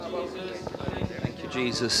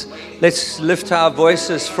Jesus. Let's lift our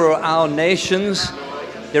voices for our nations.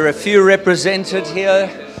 There are a few represented here.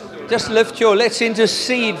 Just let's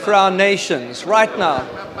intercede for our nations right now.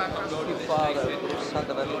 Thank you, Father.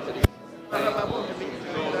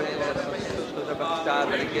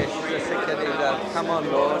 Come on,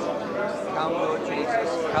 Lord. Come, Lord Jesus.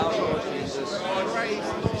 Come, Lord Jesus.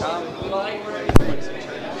 Come.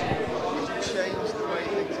 Change the way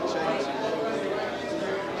things are changing.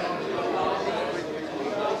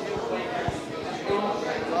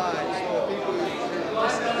 Lives for people who've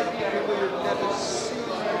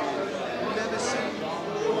never seen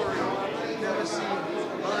glory, never seen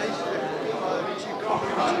life before. Would you come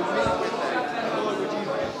to meet with them? Lord, would you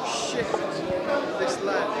shift this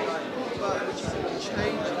land? Father, would you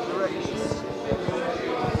change directions?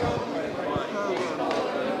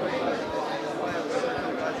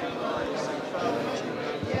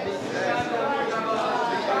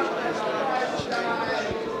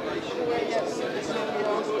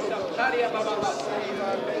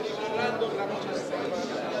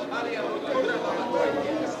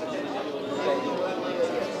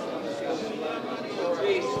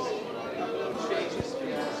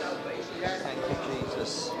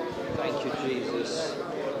 Thank you, Jesus.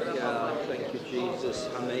 Yeah, thank you, Jesus.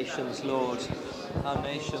 Our nations, Lord. Our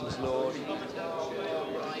nations, Lord.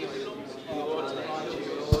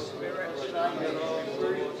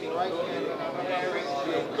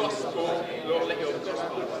 Gospel, Lord, let your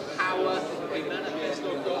gospel power be manifest,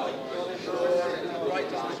 Lord God.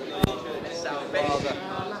 Salvation.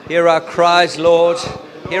 Hear our cries, Lord.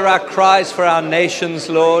 Hear our cries for our nations,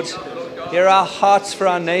 Lord. Hear our hearts for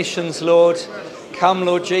our nations, Lord. Come,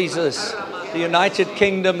 Lord Jesus. The United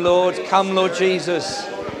Kingdom, Lord. Come, Lord Jesus.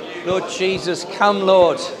 Lord Jesus, come,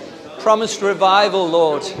 Lord. Promised revival,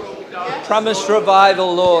 Lord. Promised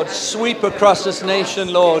revival, Lord. Sweep across this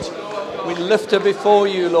nation, Lord. We lift her before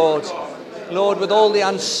you, Lord. Lord, with all the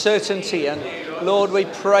uncertainty, and Lord, we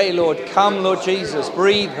pray, Lord, come, Lord Jesus.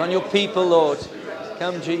 Breathe on your people, Lord.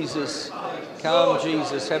 Come, Jesus. Come,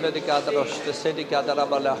 Jesus.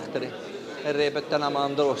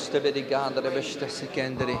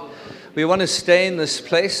 We want to stay in this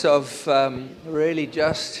place of really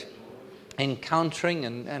just encountering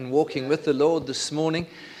and walking with the Lord this morning.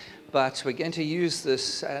 But we're going to use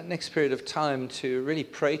this next period of time to really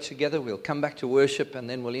pray together. We'll come back to worship and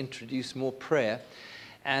then we'll introduce more prayer.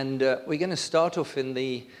 And we're going to start off in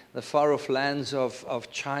the far-off lands of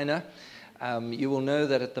China. You will know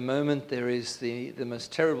that at the moment there is the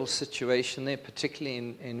most terrible situation there,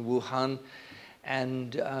 particularly in Wuhan.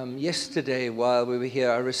 And yesterday, while we were here,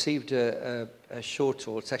 I received a short,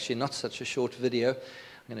 or it's actually not such a short video.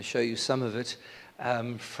 I'm going to show you some of it.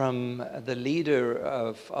 From the leader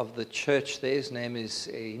of the church there. His name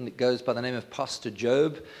he goes by the name of Pastor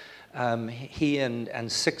Job. He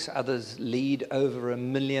and 6 others lead over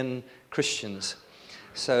 1 million Christians.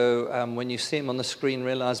 So when you see him on the screen,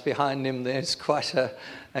 realize behind him there's quite a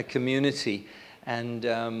community. And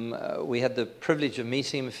we had the privilege of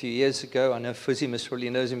meeting him a few years ago. I know Fuzzy most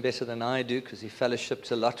probably knows him better than I do because he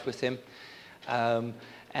fellowshipped a lot with him.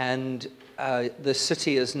 The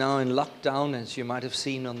city is now in lockdown, as you might have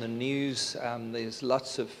seen on the news. There's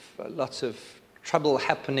lots of trouble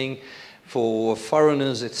happening for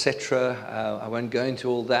foreigners, etc. I won't go into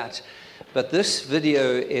all that. But this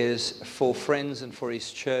video is for friends and for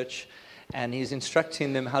his church, and he's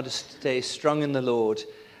instructing them how to stay strong in the Lord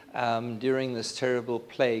during this terrible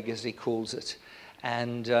plague, as he calls it.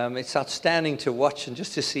 And it's outstanding to watch and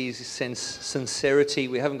just to see his sincerity.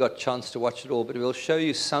 We haven't got a chance to watch it all, but we'll show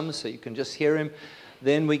you some so you can just hear him.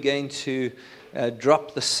 Then we're going to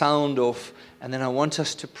drop the sound off, and then I want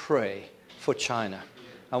us to pray for China.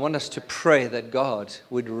 I want us to pray that God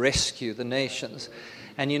would rescue the nations.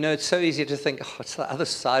 And you know, it's so easy to think, oh, it's the other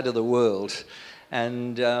side of the world.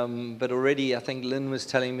 And but already, I think Lynn was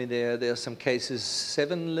telling me there are some cases,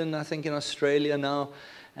 7, Lynn, I think, in Australia now.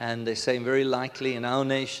 And they're saying very likely in our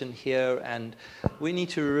nation here, and we need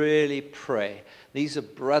to really pray. These are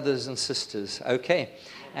brothers and sisters, okay?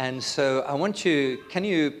 And so I want you, can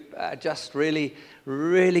you just really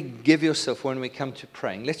give yourself when we come to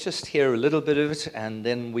praying? Let's just hear a little bit of it, and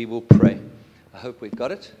then we will pray. I hope we've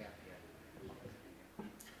got it.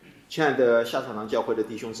 亲爱的下场堂教会的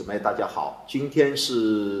弟兄姊妹，大家好！今天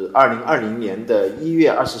是2020年的1月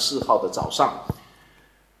24号的早上，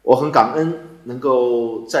我很感恩能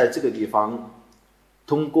够在这个地方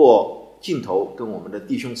通过镜头跟我们的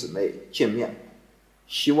弟兄姊妹见面，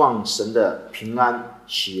希望神的平安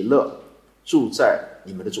喜乐住在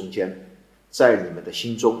你们的中间，在你们的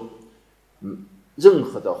心中。任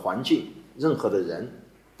何的环境，任何的人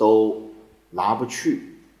都拿不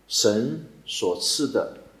去神所赐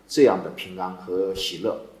的这样的平安和喜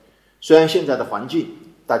乐。虽然现在的环境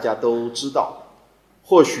大家都知道，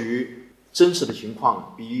或许真实的情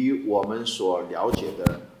况比我们所了解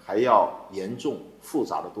的还要严重复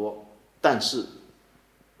杂得多，但是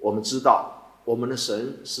我们知道我们的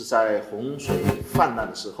神是在洪水泛滥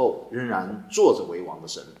的时候仍然坐着为王的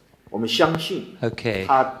神。我们相信 Okay,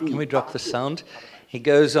 他必 can we drop the sound? He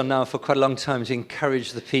goes on now for quite a long time to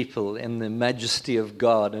encourage the people in the majesty of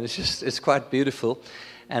God, and it's quite beautiful.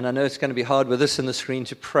 And I know it's going to be hard with this on the screen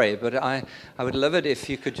to pray, but I would love it if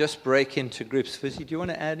you could just break into groups. Fizzy, do you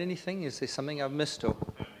want to add anything? Is there something I've missed? Or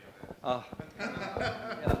yeah,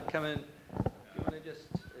 come in. You want to just...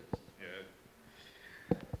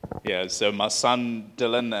 Yeah, so my son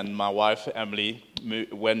Dylan and my wife Emily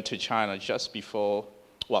went to China just before,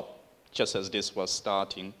 just as this was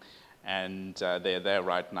starting. And they're there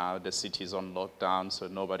right now. The city's on lockdown, so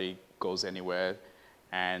nobody goes anywhere.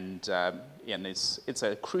 And it's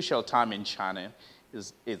a crucial time in China.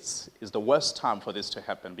 It's the worst time for this to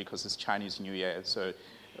happen because it's Chinese New Year. So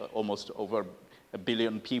almost over 1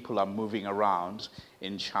 billion people are moving around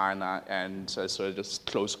in China, and so just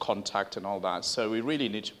close contact and all that. So we really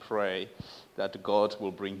need to pray that God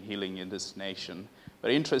will bring healing in this nation. But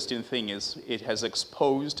the interesting thing is it has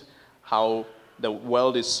exposed how the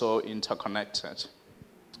world is so interconnected,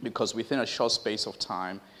 because within a short space of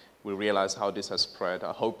time, we realize how this has spread.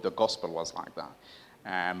 I hope the gospel was like that.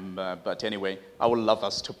 But anyway, I would love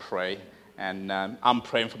us to pray. And I'm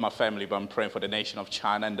praying for my family, but I'm praying for the nation of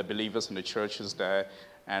China and the believers in the churches there.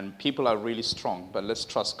 And people are really strong, but let's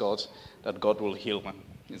trust God that God will heal them.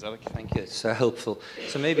 Is that okay? Thank you. It's so helpful.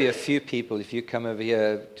 So maybe a few people, if you come over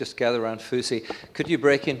here, just gather around Fusi. Could you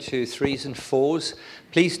break into 3s and 4s?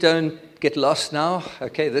 Please don't get lost now.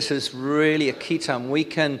 Okay, this is really a key time. We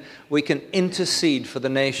can intercede for the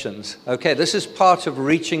nations. Okay, this is part of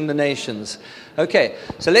reaching the nations. Okay,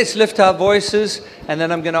 so let's lift our voices, and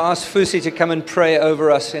then I'm going to ask Fusi to come and pray over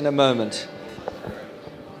us in a moment.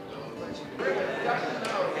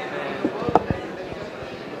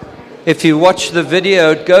 If you watch the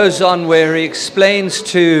video, it goes on where he explains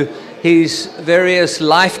to his various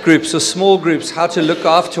life groups or small groups how to look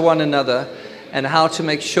after one another and how to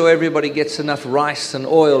make sure everybody gets enough rice and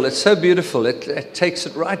oil. It's so beautiful. It takes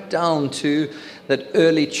it right down to that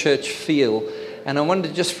early church feel. And I wonder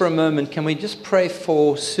just for a moment, can we just pray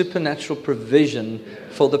for supernatural provision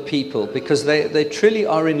for the people? Because they truly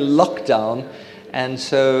are in lockdown. And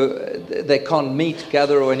so they can't meet,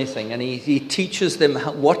 gather, or anything. And he teaches them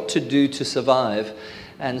what to do to survive.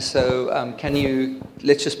 And so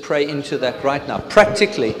let's just pray into that right now,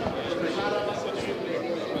 practically.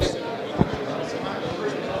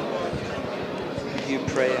 You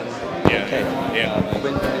pray and... Yeah. Okay. Yeah.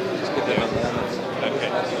 Just give them a moment.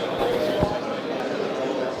 Okay.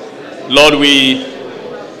 Lord,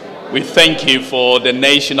 we thank you for the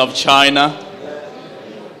nation of China.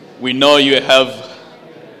 We know you have,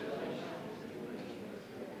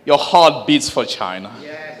 your heart beats for China.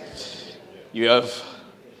 You have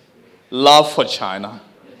love for China.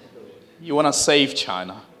 You want to save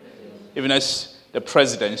China. Even as the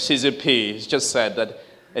president, Xi Jinping, has just said that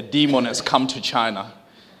a demon has come to China.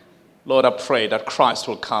 Lord, I pray that Christ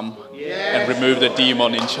will come and remove the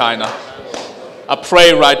demon in China. I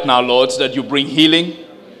pray right now, Lord, that you bring healing.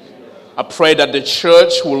 I pray that the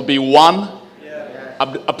church will be one.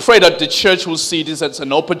 I pray that the church will see this as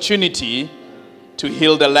an opportunity to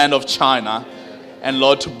heal the land of China and,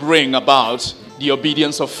 Lord, to bring about the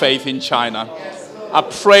obedience of faith in China. I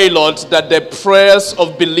pray, Lord, that the prayers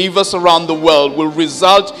of believers around the world will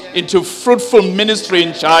result into fruitful ministry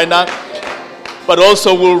in China, but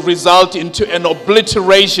also will result into an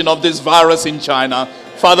obliteration of this virus in China.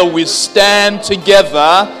 Father, we stand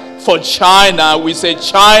together for China. We say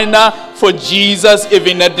China for Jesus,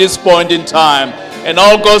 even at this point in time. And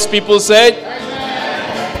all God's people said,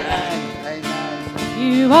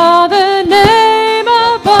 You are the name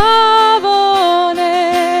above all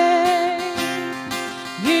names.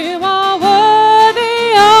 You are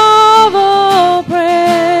worthy of all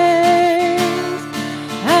praise.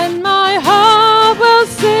 And my heart will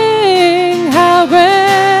sing how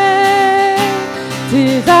great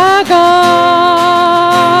is our God.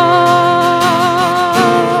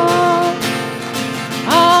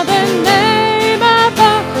 All the name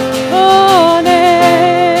above all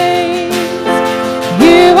names.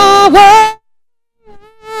 You are worthy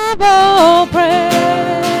of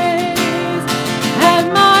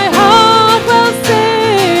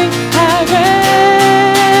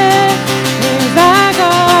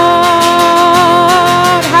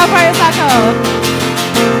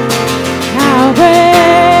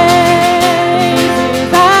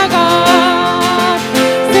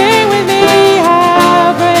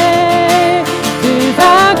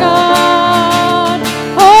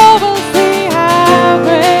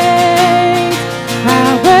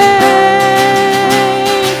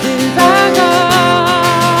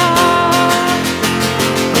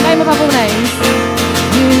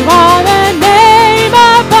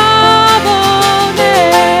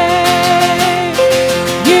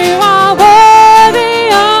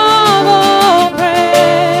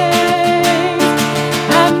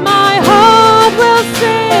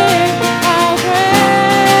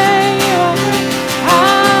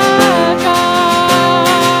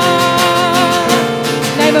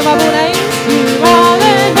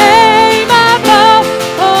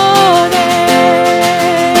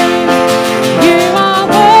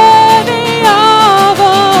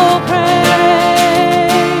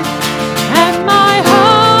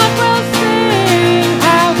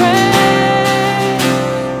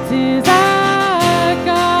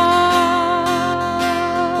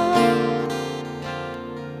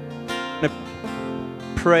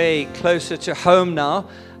pray closer to home now.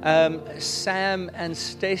 Sam and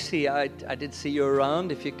Stacey, I did see you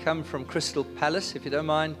around. If you come from Crystal Palace, if you don't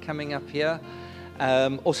mind coming up here.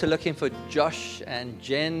 Also looking for Josh and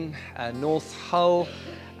Jen, North Hull.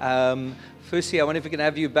 Firstly, I wonder if we can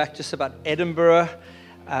have you back just about Edinburgh.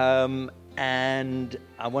 And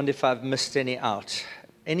I wonder if I've missed any out.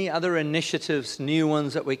 Any other initiatives, new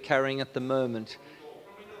ones that we're carrying at the moment?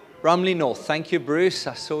 Bromley North. Thank you, Bruce.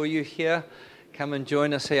 I saw you here. Come and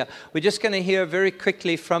join us here. We're just going to hear very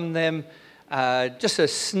quickly from them just a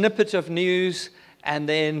snippet of news, and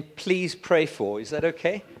then please pray for. Is that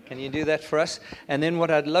okay? Can you do that for us? And then what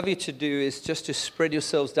I'd love you to do is just to spread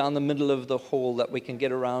yourselves down the middle of the hall that we can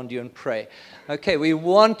get around you and pray. Okay, we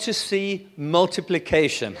want to see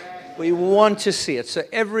multiplication. We want to see it. So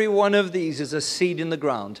every one of these is a seed in the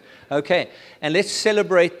ground. Okay, and let's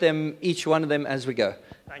celebrate them, each one of them, as we go.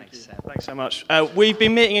 Thank you. Thanks so much. We've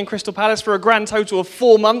been meeting in Crystal Palace for a grand total of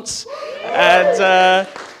 4 months, and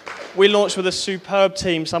we launched with a superb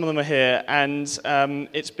team. Some of them are here, and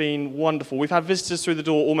it's been wonderful. We've had visitors through the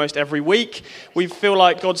door almost every week. We feel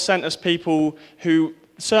like God sent us people who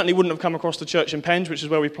certainly wouldn't have come across the church in Penge, which is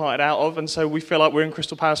where we planted out of, and so we feel like we're in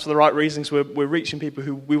Crystal Palace for the right reasons. We're reaching people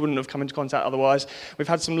who we wouldn't have come into contact otherwise. We've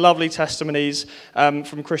had some lovely testimonies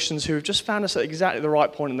from Christians who have just found us at exactly the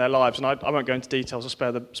right point in their lives, and I won't go into details. I'll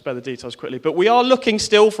spare the details quickly. But we are looking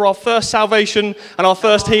still for our first salvation and our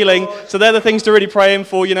first healing, so they're the things to really pray in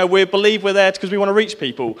for. You know, we believe we're there because we want to reach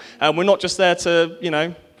people, and we're not just there to, you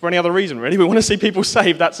know, for any other reason, really. We want to see people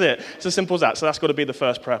saved, that's it. It's as simple as that. So that's got to be the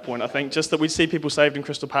first prayer point, I think, just that we see people saved in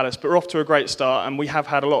Crystal Palace. But we're off to a great start, and we have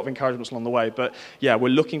had a lot of encouragements along the way. But yeah, we're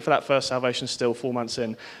looking for that first salvation still 4 months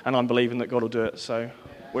in, and I'm believing that God will do it. So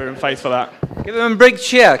we're in faith for that. Give them a big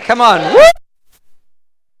cheer. Come on. Woo!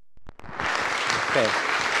 Okay.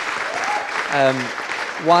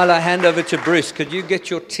 While I hand over to Bruce, could you get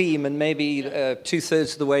your team and maybe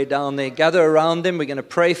 2/3 of the way down there, gather around them. We're going to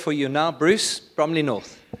pray for you now. Bruce, Bromley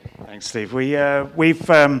North. Thanks, Steve. We've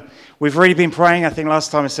really been praying. I think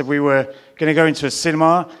last time I said we were going to go into a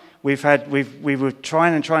cinema. We were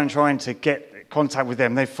trying to get contact with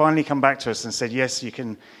them. They've finally come back to us and said, yes, you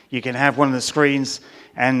can have one of the screens,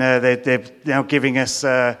 and they're now giving us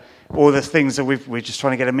all the things that we're just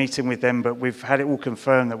trying to get a meeting with them, but we've had it all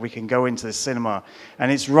confirmed that we can go into the cinema, and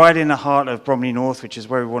it's right in the heart of Bromley North, which is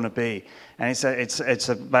where we want to be, and it's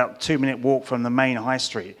about 2-minute walk from the main high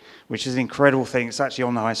street, which is an incredible thing. It's actually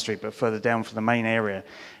on the high street, but further down from the main area,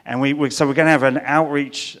 and so we're going to have an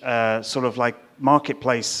outreach sort of like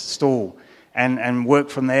marketplace stall, and work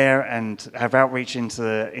from there, and have outreach into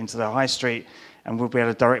the high street. And we'll be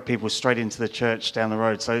able to direct people straight into the church down the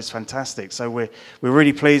road. So it's fantastic. So we're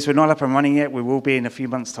really pleased. We're not up and running yet. We will be in a few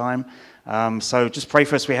months' time. So just pray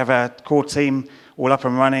for us. We have our core team all up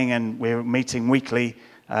and running, and we're meeting weekly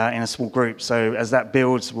in a small group. So as that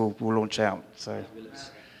builds, we'll launch out. So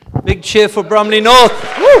big cheer for Bromley North.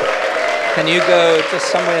 Woo! Can you go just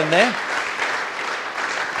somewhere in there?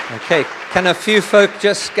 Okay. Can a few folk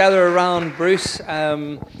just gather around Bruce?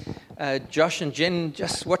 Josh and Jen,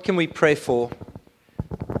 just what can we pray for?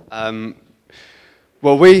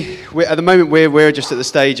 Well, we at the moment we're just at the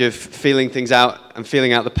stage of feeling things out and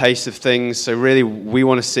feeling out the pace of things. So really, we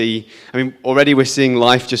want to see. I mean, already we're seeing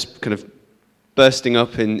life just kind of bursting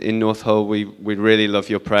up in North Hull. We'd really love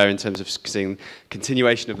your prayer in terms of seeing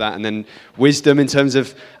continuation of that, and then wisdom in terms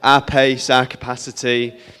of our pace, our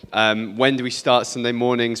capacity. When do we start Sunday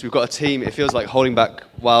mornings? We've got a team. It feels like holding back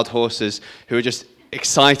wild horses who are just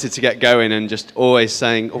excited to get going and just always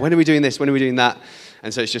saying, oh, when are we doing this? When are we doing that?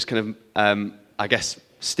 And so it's just kind of, I guess,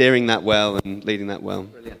 steering that well and leading that well.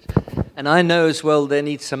 Brilliant. And I know as well they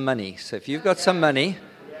need some money. So if you've got some money,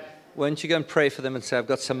 won't you go and pray for them and say, I've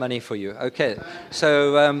got some money for you? Okay.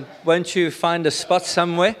 So won't you find a spot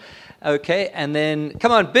somewhere? Okay. And then,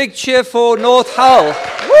 come on, big cheer for North Hull.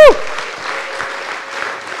 Woo!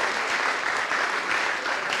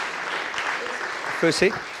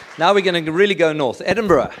 Percy. Now we're going to really go north.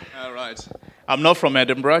 Edinburgh. All right. I'm not from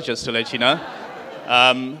Edinburgh, just to let you know.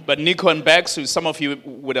 But Nico and Bex, who some of you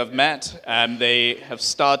would have met, they have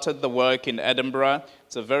started the work in Edinburgh.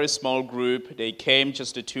 It's a very small group. They came,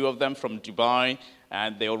 just the two of them, from Dubai,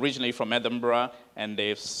 and they're originally from Edinburgh, and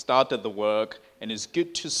they've started the work. And it's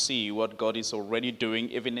good to see what God is already doing,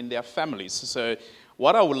 even in their families. So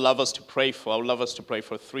what I would love us to pray for, I would love us to pray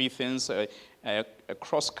for three things. A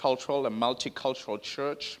cross-cultural, a multicultural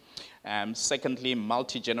church. Secondly,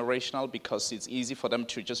 multi-generational, because it's easy for them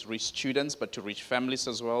to just reach students, but to reach families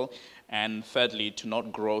as well. And thirdly, to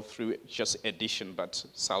not grow through just addition, but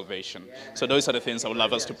salvation. So those are the things I would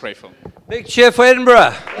love us to pray for. Big cheer for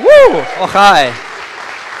Edinburgh. Woo! Oh, hi.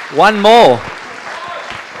 One more.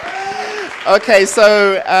 Okay,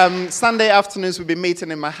 so Sunday afternoons we'll be meeting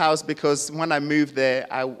in my house because when I moved there,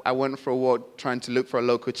 I went for a walk trying to look for a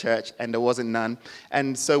local church and there wasn't none.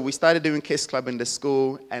 And so we started doing Kids Club in the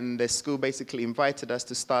school, and the school basically invited us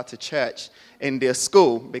to start a church in their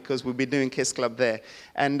school because we'll be doing Kids Club there.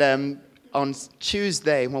 And on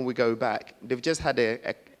Tuesday when we go back, they've just had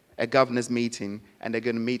a governor's meeting, and they're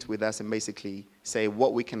going to meet with us and basically say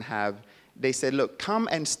what we can have. They said, look, come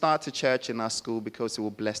and start a church in our school because it will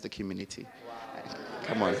bless the community. Wow.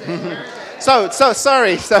 Come on.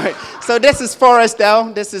 Sorry. So this is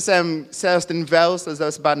Forestdale. This is Selsdon Vale. So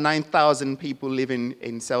there's about 9,000 people living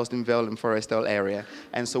in Selsdon Vale and Forestdale area.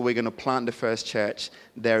 And so we're going to plant the first church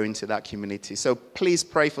there into that community. So please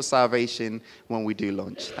pray for salvation when we do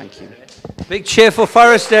launch. Thank you. Big cheer for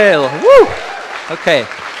Forestdale. Woo! Okay.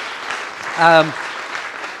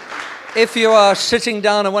 If you are sitting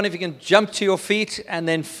down, I wonder if you can jump to your feet and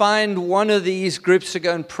then find one of these groups to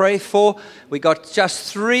go and pray for. We got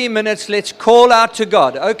just 3 minutes. Let's call out to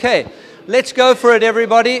God. Okay, let's go for it,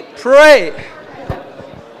 everybody. Pray.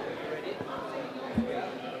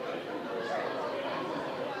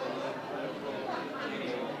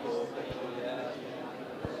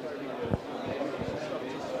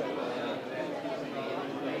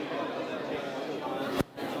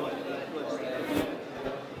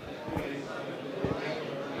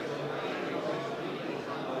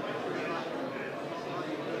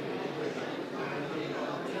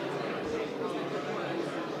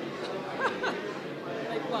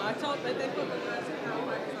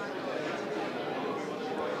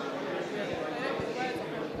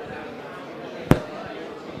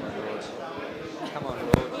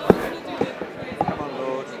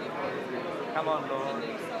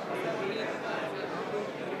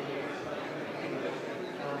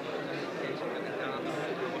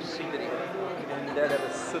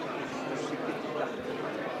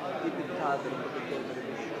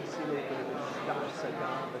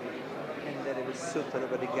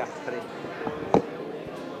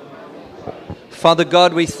 Father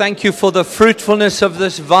God, we thank you for the fruitfulness of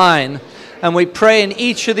this vine. And we pray in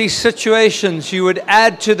each of these situations you would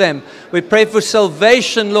add to them. We pray for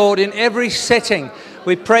salvation, Lord, in every setting.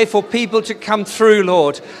 We pray for people to come through,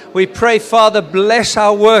 Lord. We pray, Father, bless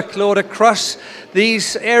our work, Lord, across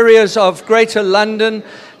these areas of Greater London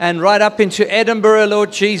and right up into Edinburgh,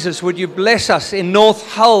 Lord Jesus. Would you bless us in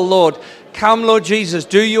North Hull, Lord? Come, Lord Jesus,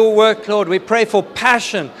 do your work, Lord. We pray for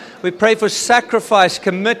passion. We pray for sacrifice,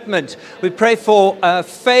 commitment. We pray for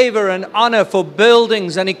favor and honor for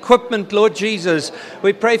buildings and equipment, Lord Jesus.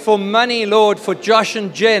 We pray for money, Lord, for Josh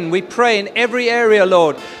and Jen. We pray in every area,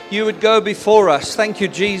 Lord, you would go before us. Thank you,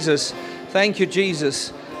 Jesus. Thank you,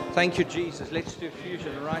 Jesus. Thank you, Jesus. Let's do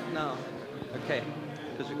fusion right now. Okay,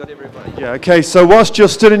 because we've got everybody. Yeah, okay, so whilst you're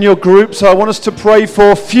still in your groups, I want us to pray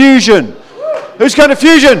for fusion. Who's going to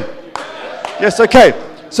fusion? Yes, okay.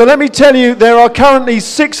 So let me tell you, there are currently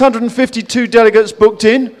 652 delegates booked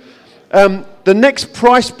in. The next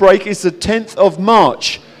price break is the 10th of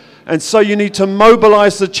March. And so you need to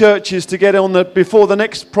mobilize the churches to get on before the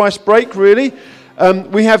next price break, really.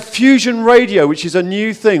 We have Fusion Radio, which is a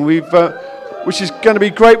new thing. Which is going to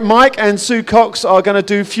be great. Mike and Sue Cox are going to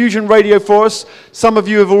do Fusion Radio for us. Some of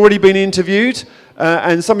you have already been interviewed,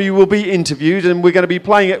 and some of you will be interviewed. And we're going to be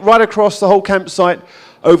playing it right across the whole campsite.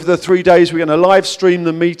 Over the 3 days, we're going to live stream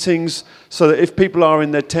the meetings so that if people are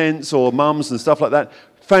in their tents or mums and stuff like that,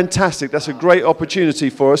 fantastic. That's a great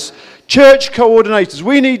opportunity for us. Church coordinators.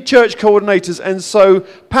 We need church coordinators. And so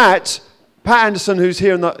Pat Anderson, who's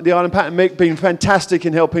here in the island, Pat and Mick, been fantastic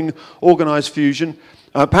in helping organise Fusion.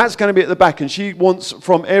 Pat's going to be at the back, and she wants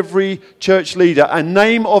from every church leader a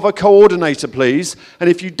name of a coordinator, please. And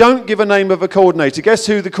if you don't give a name of a coordinator, guess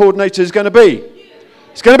who the coordinator is going to be?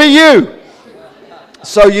 It's going to be you.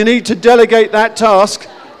 So you need to delegate that task.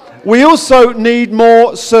 We also need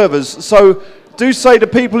more servers. So do say to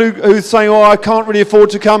people who say, oh, I can't really afford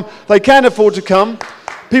to come, they can afford to come.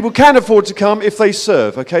 People can afford to come if they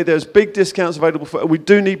serve, okay? There's big discounts available for. We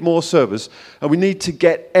do need more servers, and we need to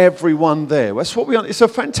get everyone there. That's what we want. It's a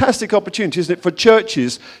fantastic opportunity, isn't it, for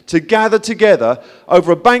churches to gather together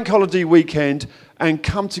over a bank holiday weekend and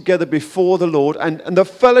come together before the Lord. And the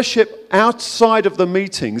fellowship outside of the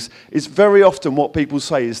meetings is very often what people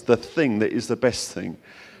say is the thing that is the best thing.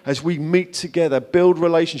 As we meet together, build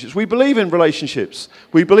relationships. We believe in relationships.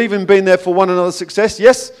 We believe in being there for one another's success,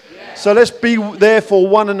 yes? So let's be there for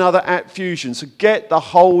one another at Fusion. So get the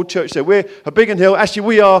whole church there. We're a Biggin Hill. Actually,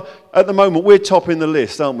 we are, at the moment, we're topping the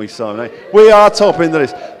list, aren't we, Simon? We are topping the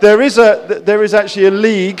list. There is actually a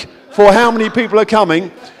league for how many people are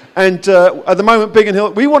coming. And at the moment, Biggin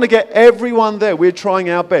Hill, we want to get everyone there. We're trying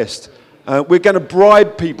our best. We're going to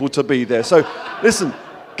bribe people to be there. So listen,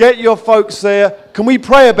 get your folks there. Can we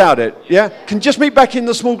pray about it? Yeah? Can just meet back in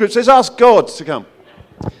the small groups. Let's ask God to come.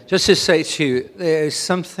 Just to say to you, there is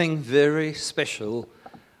something very special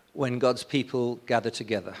when God's people gather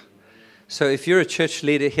together. So if you're a church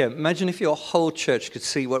leader here, imagine if your whole church could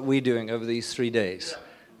see what we're doing over these 3 days.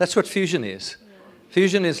 That's what Fusion is.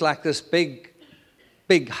 Fusion is like this big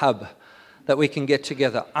hub that we can get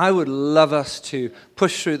together. I would love us to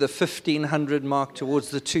push through the 1,500 mark towards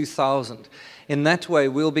the 2,000. In that way,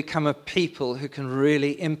 we'll become a people who can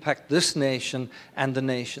really impact this nation and the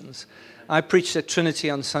nations. I preached at Trinity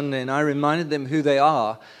on Sunday, and I reminded them who they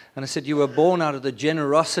are. And I said, you were born out of the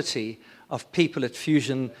generosity of people at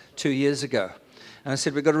Fusion 2 years ago. And I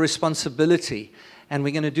said, we've got a responsibility, and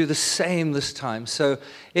we're going to do the same this time. So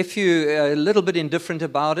if you're a little bit indifferent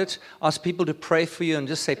about it, ask people to pray for you and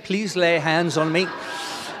just say, please lay hands on me.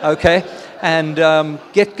 Okay? And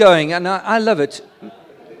get going. And I love it.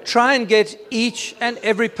 Try and get each and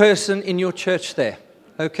every person in your church there.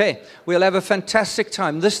 Okay, we'll have a fantastic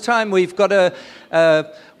time. This time we've got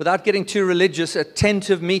without getting too religious, a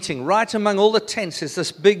tentative meeting. Right among all the tents is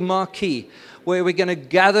this big marquee where we're going to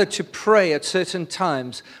gather to pray at certain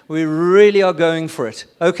times. We really are going for it.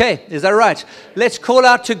 Okay, is that right? Let's call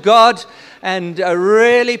out to God and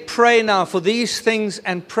really pray now for these things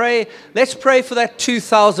and pray. Let's pray for that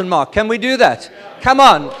 2,000 mark. Can we do that? Come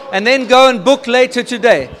on. And then go and book later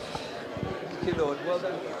today. Thank you, Lord. Well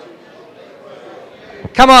done.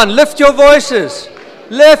 Come on, lift your voices.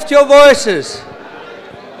 Lift your voices.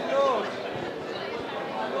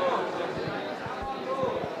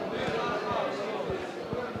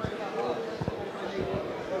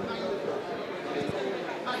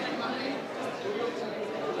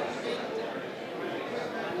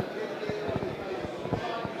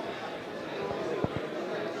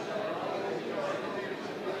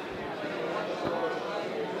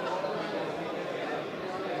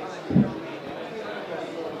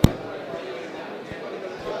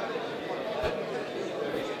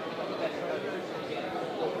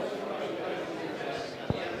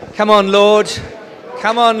 Come on, Lord.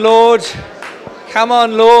 Come on, Lord. Come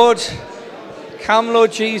on, Lord. Come,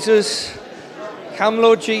 Lord Jesus. Come,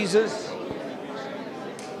 Lord Jesus.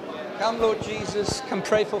 Come, Lord Jesus. Come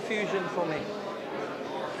pray for Fusion for me.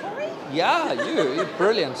 Yeah, you're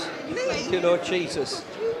brilliant. Thank you, Lord Jesus.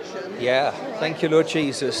 Yeah, thank you, Lord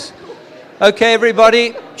Jesus. Okay,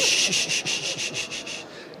 everybody. Shh.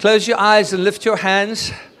 Close your eyes and lift your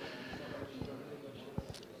hands.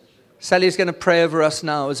 Sally's going to pray over us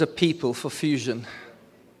now as a people for Fusion.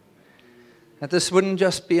 That this wouldn't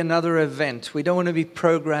just be another event. We don't want to be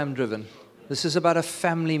program driven. This is about a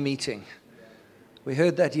family meeting. We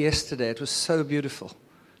heard that yesterday. It was so beautiful.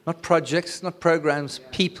 Not projects, not programs,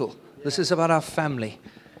 people. This is about our family.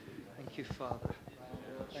 Thank you, Father.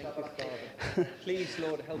 Thank you, Father. Please,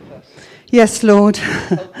 Lord, help us. Yes, Lord.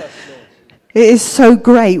 Help us, Lord. It is so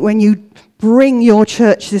great when you bring your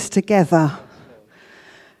churches together.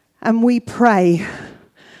 And we pray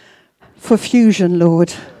for Fusion,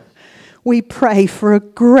 Lord. We pray for a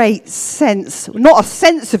great sense, not a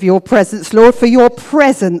sense of your presence, Lord, for your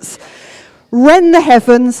presence. Rend the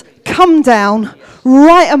heavens, come down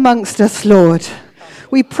right amongst us, Lord.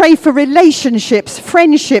 We pray for relationships,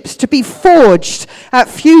 friendships to be forged at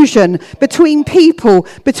Fusion between people,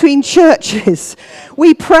 between churches.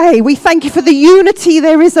 We pray, we thank you for the unity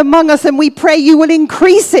there is among us, and we pray you will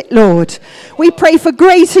increase it, Lord. We pray for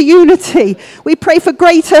greater unity. We pray for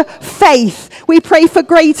greater faith. We pray for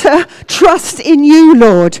greater trust in you,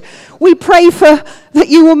 Lord. We pray for that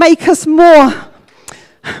you will make us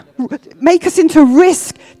into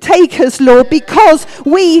risk takers, Lord, because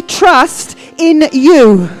we trust in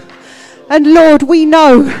you. And Lord, we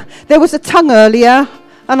know there was a tongue earlier,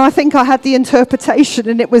 and I think I had the interpretation,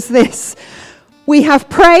 and it was this: we have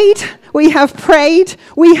prayed, we have prayed,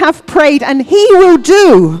 we have prayed, and he will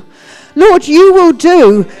do. Lord, you will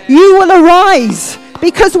do. You will arise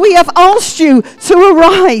because we have asked you to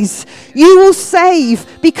arise. You will save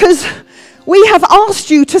because we have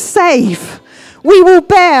asked you to save. We will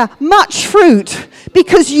bear much fruit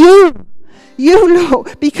because you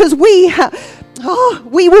Lord, because we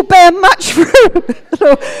will bear much fruit,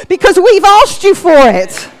 Lord, because we've asked you for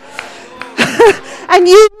it. And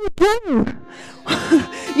you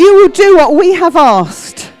will do what we have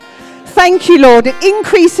asked. Thank you, Lord. An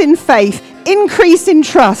increase in faith, increase in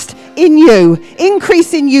trust in you,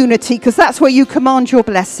 increase in unity, because that's where you command your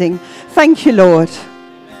blessing. Thank you, Lord.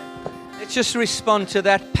 Let's just respond to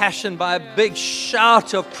that passion by a big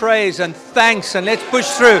shout of praise and thanks, and let's push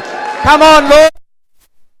through. Come on, Lord.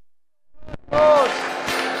 Lord,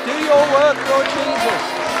 do your work, Lord Jesus.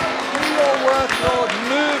 Do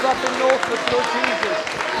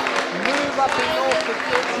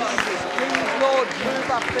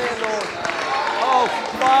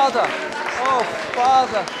Father, oh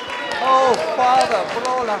Father, oh Father.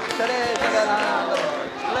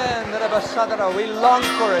 We long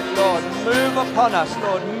for it, Lord. Move upon us,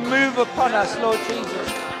 Lord. Move upon us, Lord Jesus.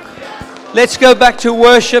 Let's go back to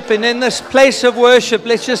worship, and in this place of worship,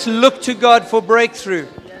 let's just look to God for breakthrough.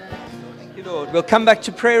 Thank you, Lord. We'll come back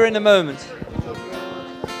to prayer in a moment.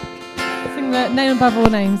 Sing the name above all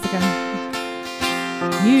names again.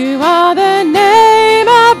 You are the name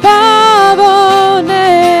above all names.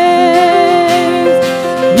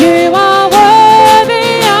 You are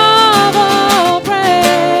worthy of all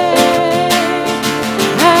praise.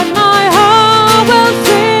 And my heart will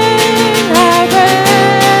sing how great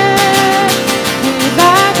is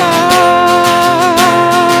our God.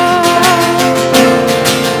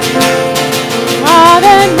 You are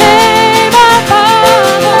the name above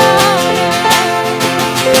all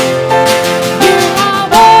names. You are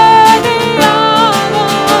worthy of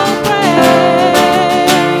all praise.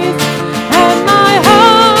 And my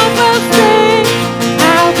heart will sing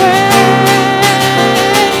how great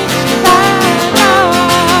is our God.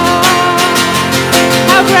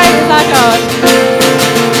 How great is our God?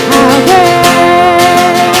 How great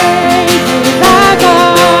is our God?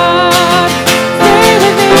 Say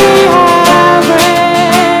with me, how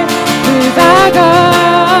great is our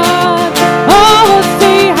God? Oh, we'll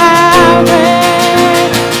see how great is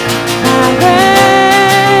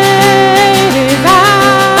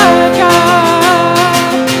our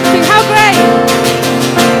God. Sing how great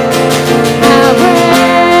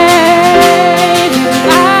is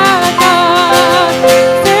our God.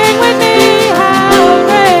 Sing with me, how great is our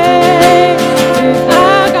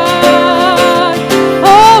God.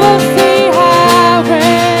 Oh, we'll see how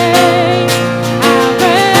great is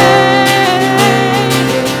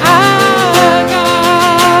our God.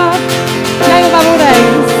 Name above all names.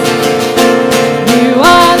 You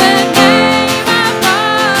are the name above all names.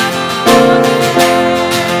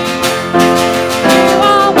 You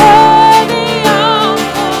are worthy of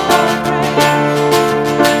all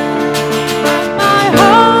praise. My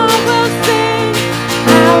heart will sing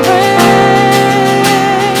how great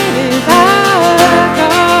is our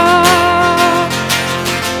God.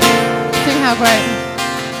 Sing how great.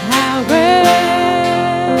 How great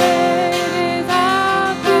is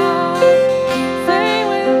our God. Sing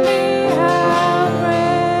with me, how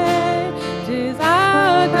great is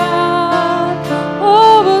our God.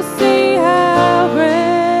 Oh, we'll see how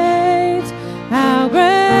great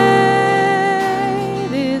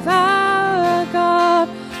is our God.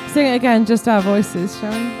 Sing it again, just our voices,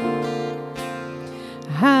 shall we?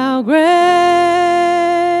 How great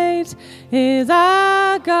is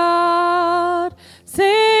our God.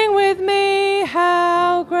 Sing with me,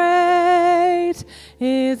 how great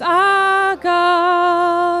is our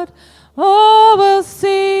God. Oh, we'll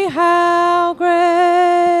see how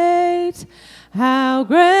great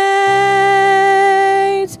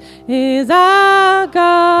is our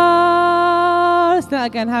God. Let's do that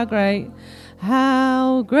again, how great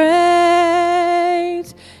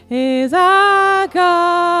is our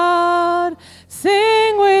God.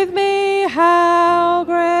 Sing with me, how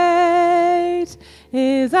great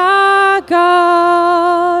is our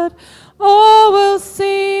God. Oh, we'll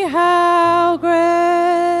see how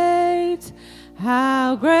great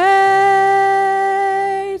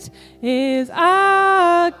is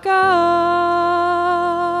our God.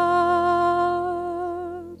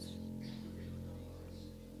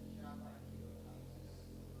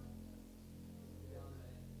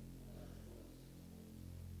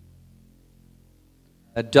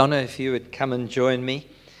 Donna, if you would come and join me.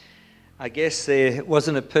 I guess there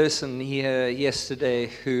wasn't a person here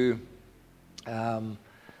yesterday whose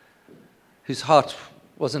heart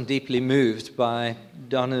wasn't deeply moved by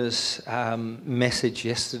Donna's message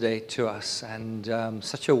yesterday to us, and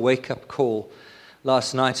such a wake-up call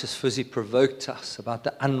last night as Fuzzy provoked us about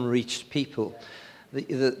the unreached people.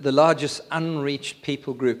 The largest unreached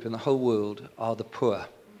people group in the whole world are the poor.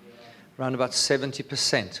 Around about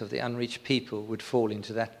 70% of the unreached people would fall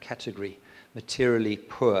into that category, materially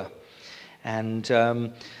poor. And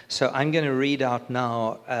so I'm going to read out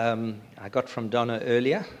now, I got from Donna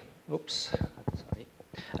earlier,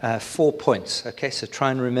 4 points. Okay, so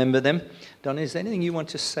try and remember them. Donna, is there anything you want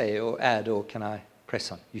to say or add, or can I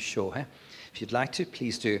press on? You sure, huh? If you'd like to,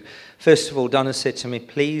 please do. First of all, Donna said to me,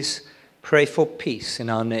 please pray for peace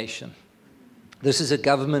in our nation. This is a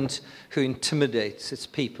government who intimidates its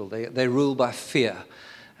people. They rule by fear.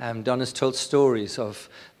 Donna's told stories of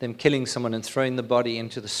them killing someone and throwing the body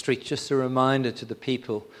into the street, just a reminder to the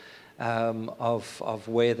people of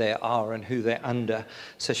where they are and who they're under.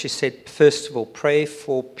 So she said, first of all, pray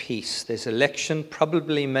for peace. There's election,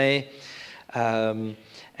 probably May,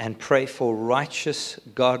 and pray for righteous,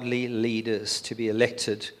 godly leaders to be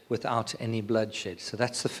elected without any bloodshed. So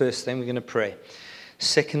that's the first thing we're going to pray.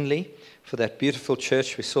 Secondly, for that beautiful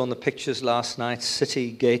church we saw in the pictures last night, City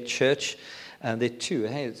Gate Church. There are two.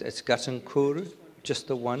 Hey, it's Gatankuru, just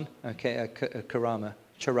the one. Okay,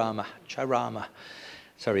 Charama.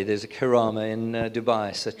 Sorry, there's a Karama in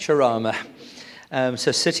Dubai, so Charama.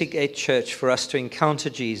 So City Gate Church, for us to encounter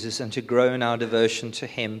Jesus and to grow in our devotion to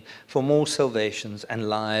him, for more salvations and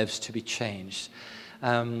lives to be changed.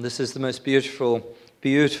 This is the most beautiful,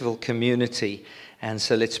 beautiful community, and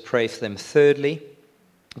so let's pray for them. Thirdly,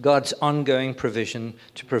 God's ongoing provision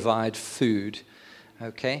to provide food.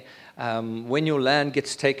 Okay? When your land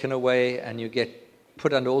gets taken away and you get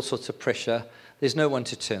put under all sorts of pressure, there's no one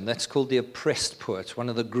to turn. That's called the oppressed poor. It's one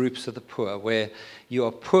of the groups of the poor, where you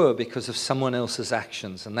are poor because of someone else's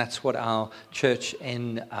actions. And that's what our church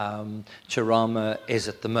in Charama is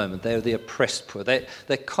at the moment. They're the oppressed poor. They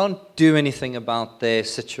can't do anything about their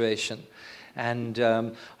situation. And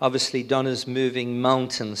obviously Donna's moving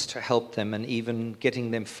mountains to help them and even getting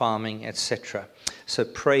them farming, etc. So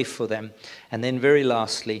pray for them. And then very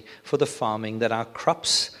lastly, for the farming, that our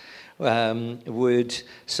crops would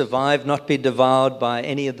survive, not be devoured by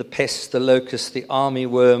any of the pests, the locusts, the army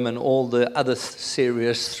worm, and all the other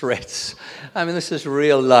serious threats. I mean, this is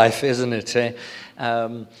real life, isn't it? Eh?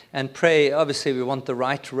 And pray, obviously we want the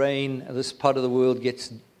right rain. This part of the world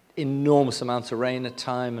gets enormous amounts of rain at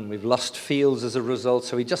time, and we've lost fields as a result,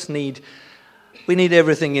 so we need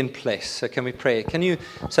everything in place. So can we pray?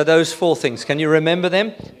 So those four things, can you remember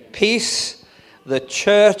them? Peace, the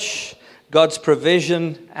church, God's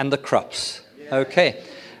provision, and the crops. Okay.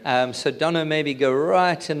 So Donna, maybe go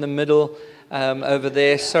right in the middle over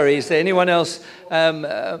there. Sorry, is there anyone else?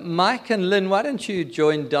 Mike and Lynn, why don't you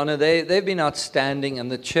join Donna? They've been outstanding, and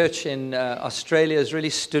the church in Australia has really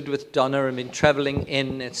stood with Donna and been traveling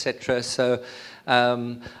in, etc. So,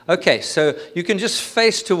 okay, so you can just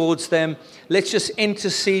face towards them. Let's just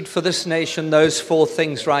intercede for this nation, those four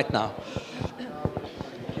things right now.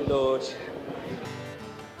 Thank you, Lord.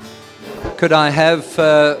 Could I have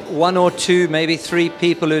one or two, maybe three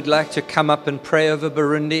people who'd like to come up and pray over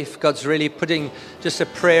Burundi? If God's really putting just a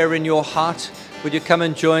prayer in your heart, would you come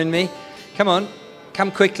and join me? Come on,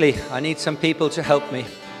 come quickly. I need some people to help me.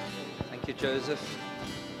 Thank you, Joseph.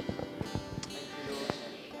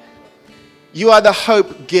 You are the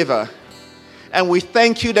hope giver. And we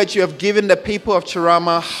thank you that you have given the people of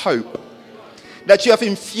Charama hope. That you have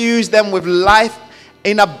infused them with life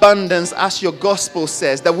in abundance, as your gospel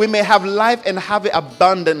says, that we may have life and have it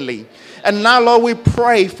abundantly. And now, Lord, we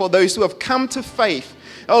pray for those who have come to faith.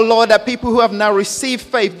 Oh, Lord, that people who have now received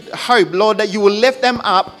faith, hope, Lord, that you will lift them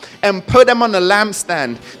up and put them on a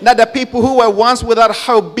lampstand. That the people who were once without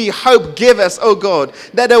hope be hope givers, oh God.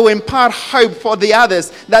 That they will impart hope for the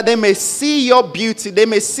others. That they may see your beauty. They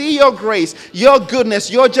may see your grace, your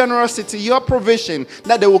goodness, your generosity, your provision.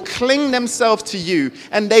 That they will cling themselves to you.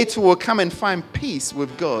 And they too will come and find peace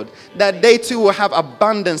with God. That they too will have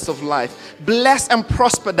abundance of life. Bless and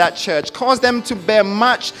prosper that church. Cause them to bear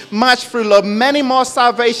much, much fruit, Lord. Many more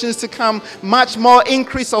salvations to come. Much more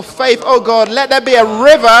increase of faith, oh God. Let there be a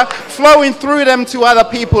river flowing through them to other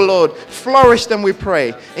people, Lord. Flourish them, we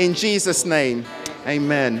pray. In Jesus' name,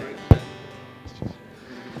 amen.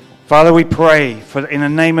 Father, we pray in the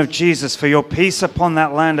name of Jesus for your peace upon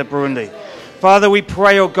that land of Burundi. Father, we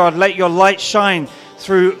pray, oh God, let your light shine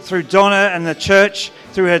through Donna and the church,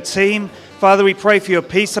 through her team. Father, we pray for your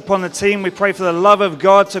peace upon the team. We pray for the love of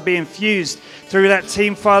God to be infused through that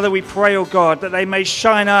team. Father, we pray, oh God, that they may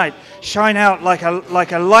shine out like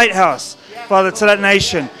a lighthouse, Father, to that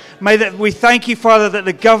nation. We thank you, Father, that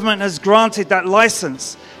the government has granted that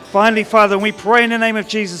license. Finally, Father, we pray in the name of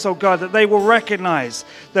Jesus, oh God, that they will recognize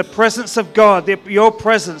the presence of God, your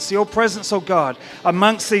presence, oh God,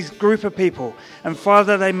 amongst these group of people. And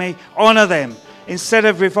Father, they may honor them. Instead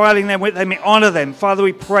of reviling them, they may honor them. Father,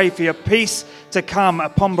 we pray for your peace to come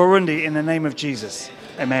upon Burundi in the name of Jesus.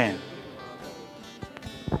 Amen.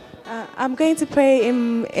 I'm going to pray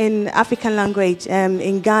in African language,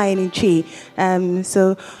 in Gai and in Chi.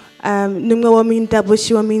 So, Nungawamin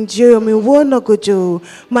Dabushiwamin Jomin Wonogojo,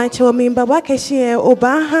 Manchawamin Babakeshi,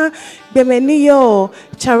 Obaha, Bemeniyo,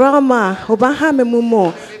 Charama, Obaha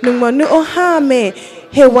Memumo, Nungmanu Ohame,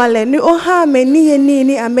 hewale ni oha me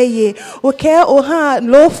ni ameye oke oha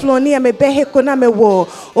low flow ni ame behe kona me wo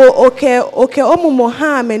oke omumo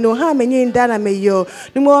ha me no ha me nyinda na me yo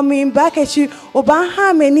ni mo mi bakechi oba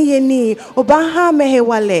ha me ni oba ha me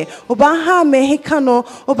hewale oba ha me hikano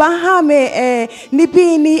oba ha me ni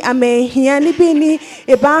bini ame hia ni bini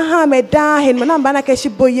eba ha me da hen manamba na keshi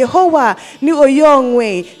bo Yehowa ni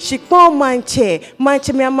oyongwe shikpo manche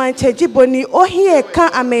me manche jiboni ohie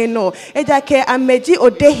ka ameno ejake ameji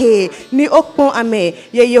odehe ni okpon ame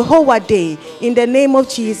ye Yehowa day in the name of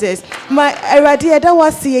Jesus. My eradi eda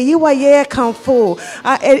wasi ye yiwa ye kanfo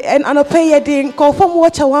and anope ye din confirm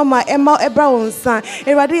wacha wama ema ebra onsa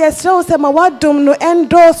eradi ye so se ma wadom no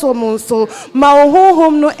endorse omonso ma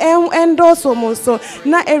ohom no endorse omonso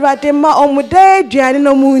na eradi ma omude duane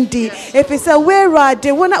no mundi efisa we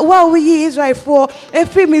eradi wa we Israel for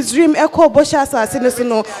every Misrim eko bosha asase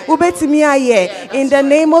no ubetimi aye in the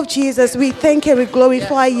name of Jesus. We thank you, we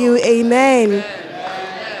glorify you. Amen.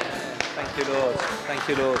 Thank you, Lord. Thank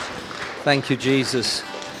you, Lord. Thank you, Jesus.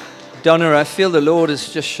 Donna, I feel the Lord has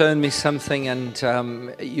just shown me something,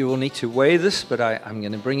 and you will need to weigh this, but I'm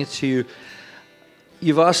going to bring it to you.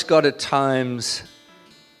 You've asked God at times,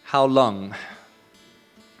 how long?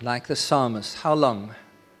 Like the psalmist, how long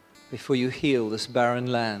before you heal this barren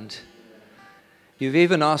land? You've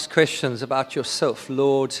even asked questions about yourself.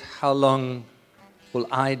 Lord, how long will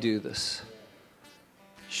I do this?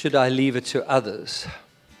 Should I leave it to others?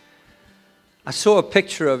 I saw a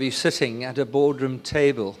picture of you sitting at a boardroom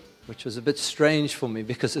table, which was a bit strange for me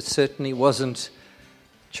because it certainly wasn't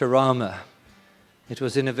Charama. It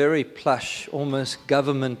was in a very plush, almost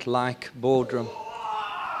government-like boardroom.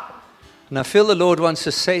 And I feel the Lord wants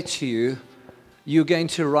to say to you, you're going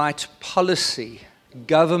to write policy,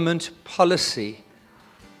 government policy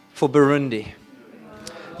for Burundi.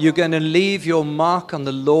 You're going to leave your mark on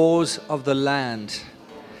the laws of the land.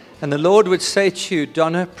 And the Lord would say to you,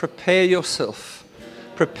 Donna, prepare yourself.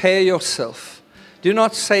 Prepare yourself. Do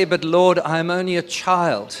not say, but Lord, I'm only a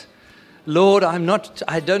child. Lord,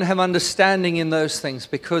 I don't have understanding in those things,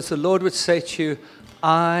 because the Lord would say to you,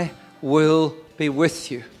 I will be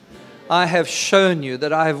with you. I have shown you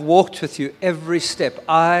that I have walked with you every step.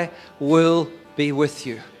 I will be with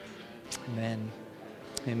you. Amen.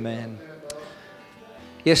 Amen.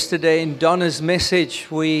 Yesterday in Donna's message,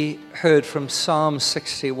 we heard from Psalm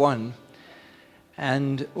 61,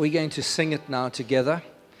 and we're going to sing it now together.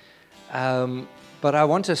 But I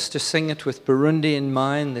want us to sing it with Burundi in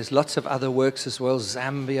mind. There's lots of other works as well.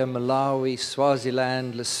 Zambia, Malawi,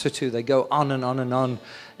 Swaziland, Lesotho. They go on and on and on,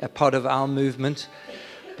 a part of our movement.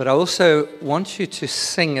 But I also want you to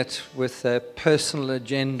sing it with a personal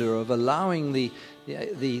agenda of allowing the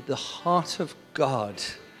heart of God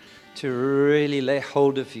to really lay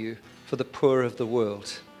hold of you for the poor of the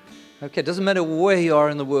world. Okay, it doesn't matter where you are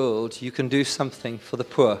in the world, you can do something for the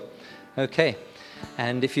poor. Okay,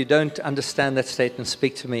 and if you don't understand that statement,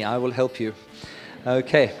 speak to me, I will help you.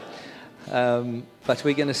 Okay, but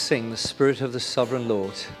we're going to sing the Spirit of the Sovereign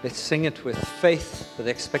Lord. Let's sing it with faith, with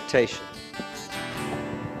expectation.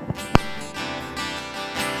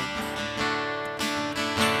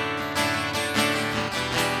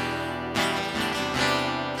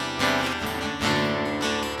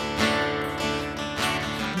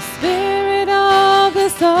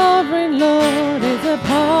 Sovereign Lord is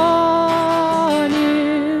upon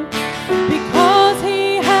you, because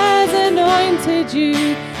He has anointed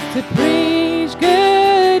you to preach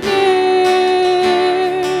good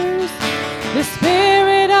news. The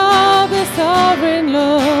Spirit of the Sovereign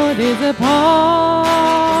Lord is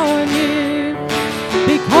upon you,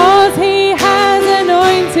 because He has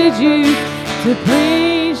anointed you to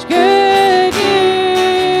preach good news.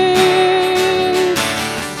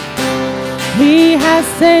 He has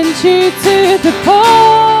sent you to the poor,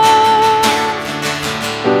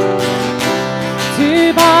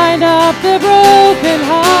 to bind up the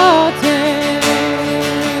brokenhearted,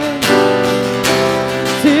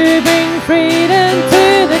 to bring freedom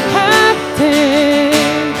to the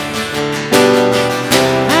captive,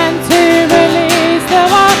 and to release the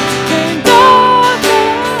walking darkness.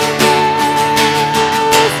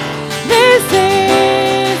 This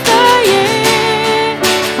is the year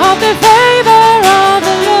of the favor of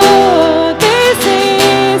the Lord. This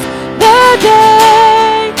is the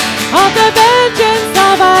day of the vengeance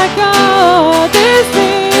of our God. This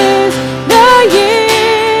is the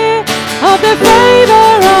year of the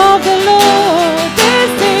favor of the Lord.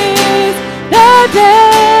 This is the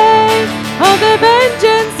day of the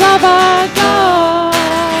vengeance of our God.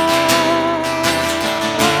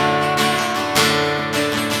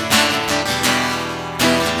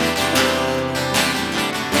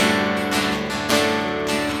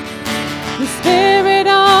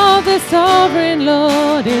 sovereign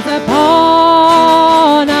Lord is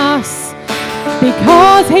upon us,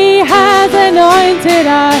 because he has anointed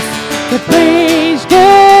us to preach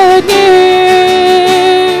good news.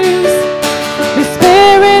 The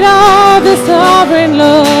Spirit of the sovereign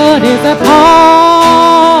Lord is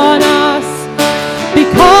upon us,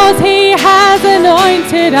 because he has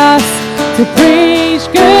anointed us to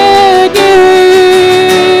preach good news.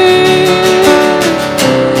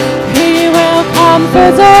 He will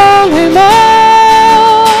comfort all who mourn.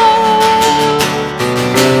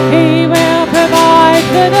 He will provide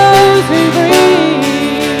for those who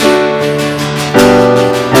grieve.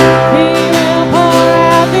 He will pour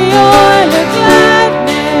out the oil of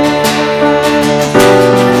gladness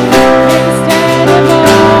instead of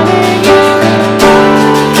mourning in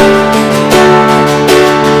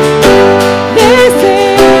This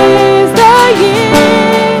is the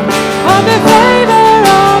year of the favor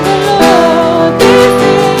of the Lord. This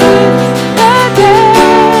is the day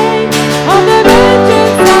of the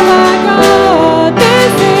vengeance of our God.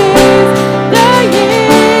 This is the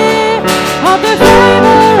year of the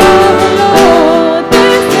favor of the Lord.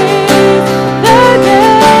 This is the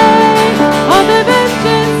day of the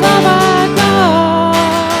vengeance of our God.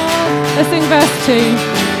 Let's sing verse 2.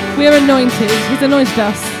 We are anointed. He's anointed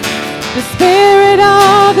us. The Spirit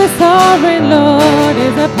of the sovereign Lord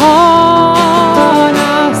is upon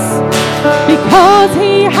us, because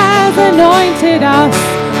he has anointed us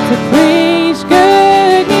to preach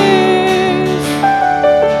good news.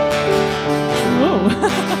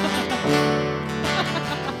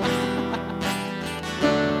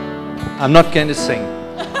 I'm not going to sing.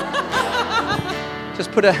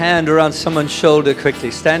 Just put a hand around someone's shoulder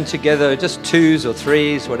quickly. Stand together, just twos or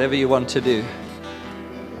threes, whatever you want to do.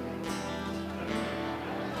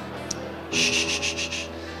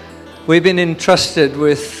 We've been entrusted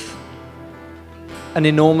with an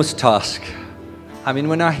enormous task. I mean,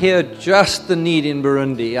 when I hear just the need in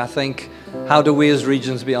Burundi, I think, how do we as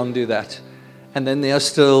Regions Beyond do that? And then there are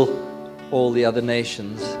still all the other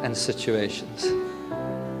nations and situations.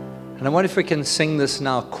 And I wonder if we can sing this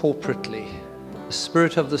now corporately. The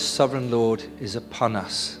Spirit of the Sovereign Lord is upon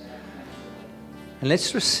us. And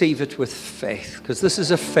let's receive it with faith, because this is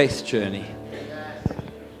a faith journey.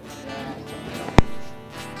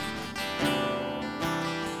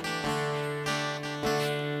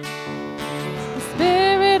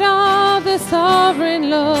 The sovereign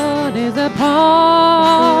Lord is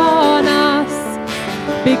upon us,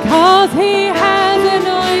 because he has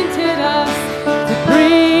anointed us to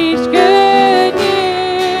preach good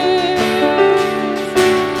news.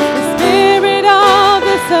 The Spirit of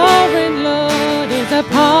the sovereign Lord is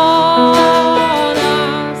upon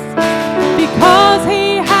us, because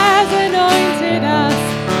he has anointed us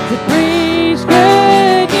to preach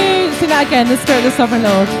good news. Sing that again, the Spirit of the sovereign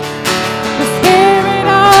Lord. The Spirit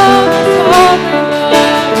of the sovereign Lord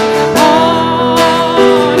is upon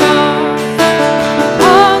us,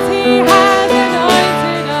 because he has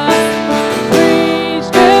anointed us to preach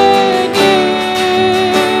good news.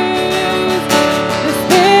 The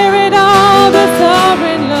Spirit of the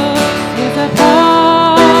sovereign Lord is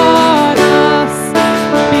upon us,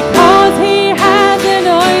 because he has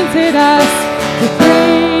anointed us to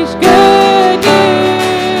preach good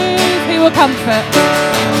news. He will comfort.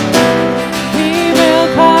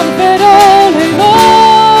 Comfort all who mourn.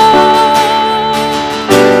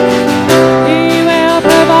 He will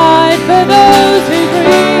provide for those who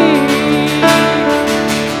grieve.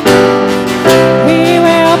 He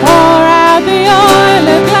will pour out the oil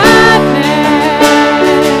of gladness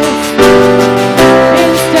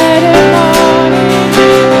instead of mourning.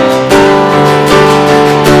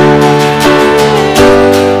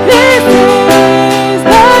 This is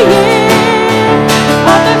the year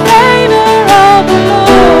of the favor of the Lord.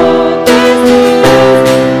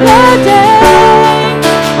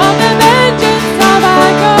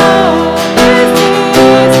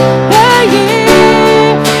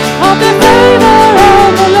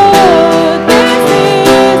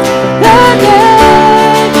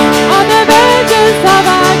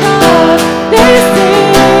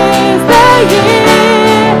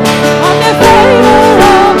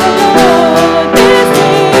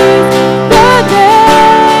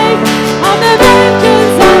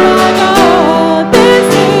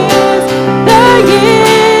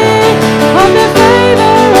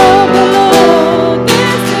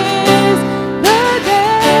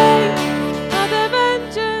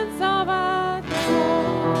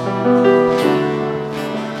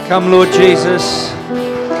 Come, Lord Jesus.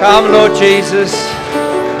 Come, Lord Jesus.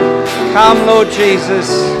 Come, Lord Jesus.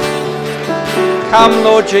 Come,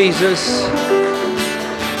 Lord Jesus.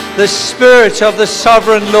 The Spirit of the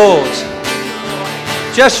Sovereign Lord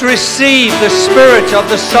Just receive the Spirit of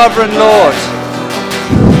the Sovereign Lord.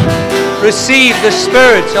 Receive the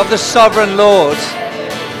Spirit of the Sovereign Lord.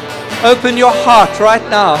 Open your heart right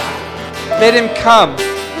now. Let Him come.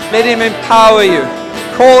 Let Him empower you.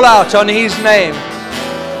 Call out on His name.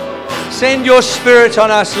 Send your Spirit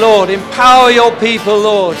on us, Lord. Empower your people,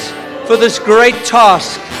 Lord, for this great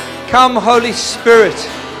task. Come, Holy Spirit.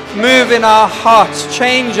 Move in our hearts.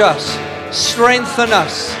 Change us. Strengthen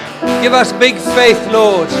us. Give us big faith,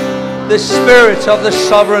 Lord. The Spirit of the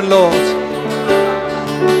Sovereign Lord.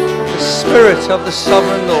 The Spirit of the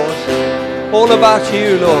Sovereign Lord. All about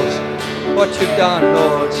you, Lord. What you've done,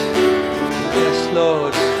 Lord. Yes,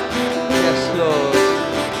 Lord. Yes, Lord.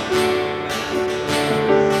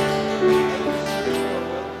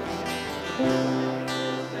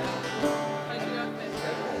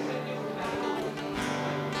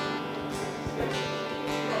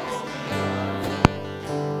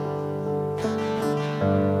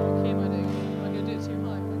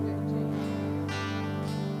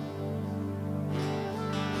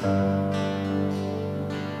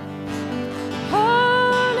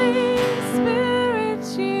 Holy Spirit,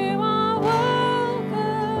 you are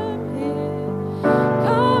welcome here.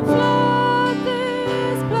 Come flood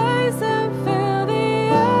this place and fill the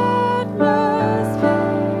atmosphere.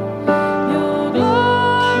 Your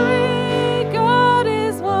glory, God,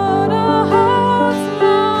 is what our hearts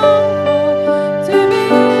long for. To be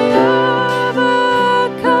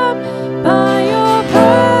overcome by your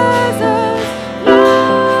presence,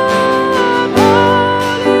 Lord.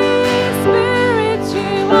 Holy Spirit,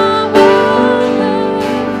 you are welcome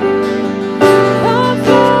here. Come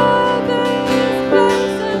flood this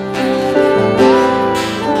place and fill the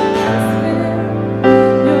atmosphere.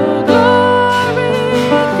 Your glory,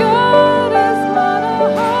 God, is what our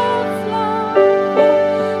hearts long for.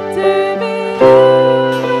 To be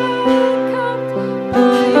overcome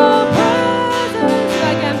by your presence.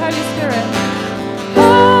 Again, Holy Spirit.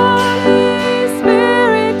 Holy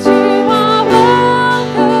Spirit, you are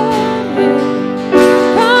welcome here.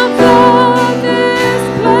 Come flood this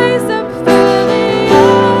place and fill the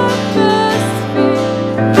atmosphere.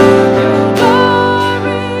 Your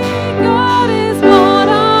glory, God, is what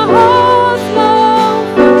our hearts long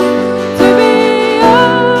for. To be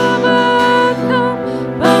overcome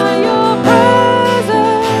by your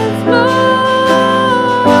presence, Lord.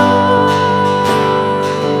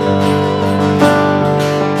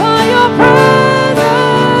 By your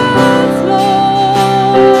presence,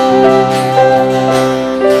 Lord.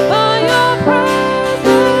 By your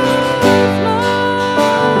presence,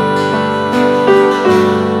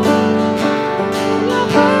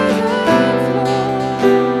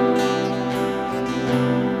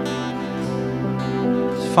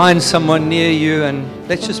 Find someone near you and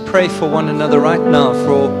let's just pray for one another right now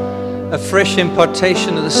for a fresh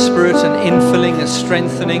impartation of the Spirit, an infilling, a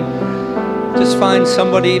strengthening. Just find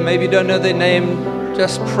somebody, maybe you don't know their name,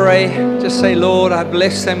 just pray. Just say, Lord, I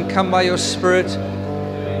bless them. Come by your Spirit.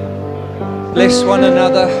 Bless one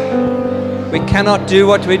another. We cannot do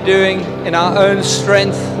what we're doing in our own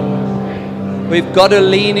strength. We've got to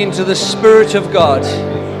lean into the Spirit of God.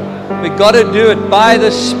 We've got to do it by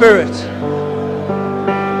the Spirit.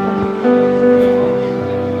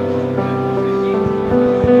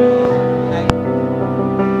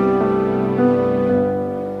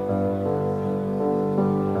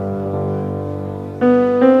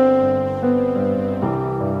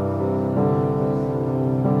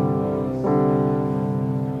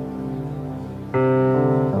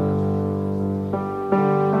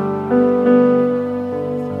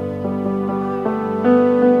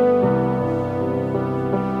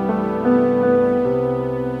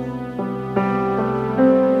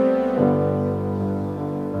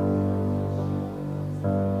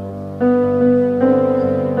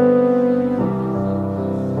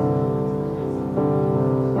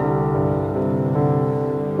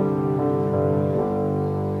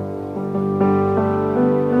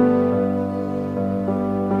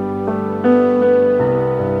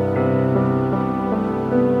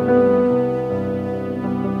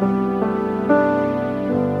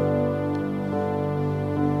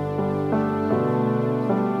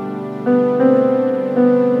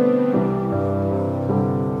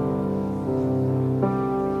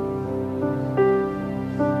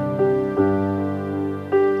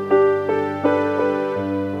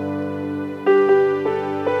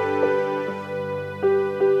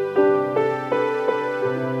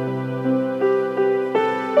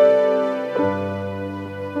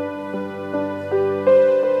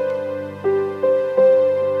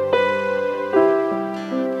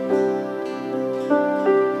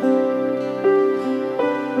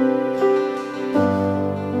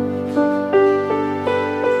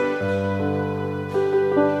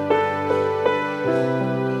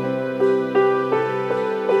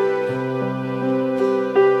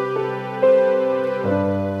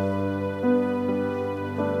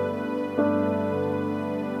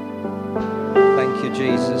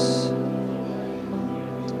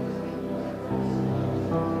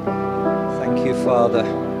 Thank you, Father.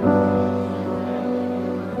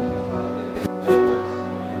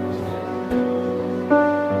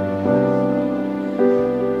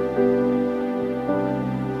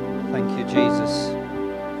 Thank you, Jesus.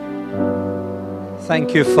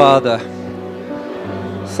 Thank you, Father.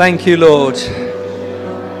 Thank you, Lord.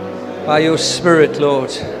 By your Spirit,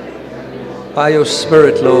 Lord. By your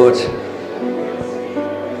Spirit, Lord.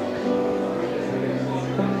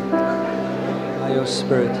 By your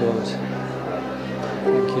Spirit, Lord.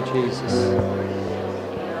 Thank you, Jesus.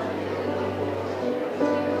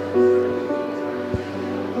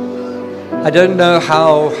 I don't know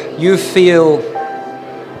how you feel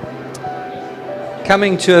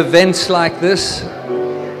coming to events like this.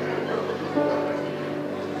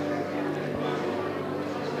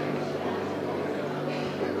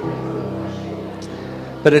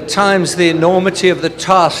 But at times the enormity of the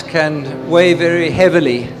task can weigh very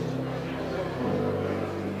heavily.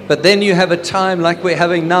 But then you have a time like we're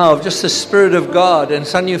having now of just the Spirit of God, and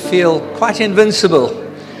suddenly you feel quite invincible.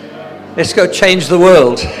 Let's go change the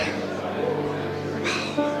world.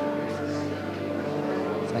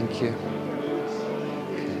 Thank you.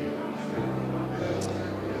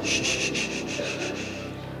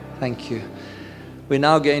 Thank you. We're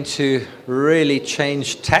now going to really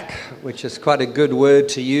change tack, which is quite a good word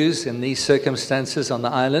to use in these circumstances on the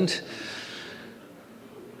island,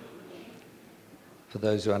 for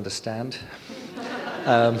those who understand.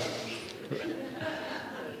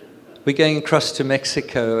 We're going across to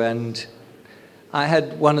Mexico, and I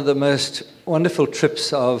had one of the most wonderful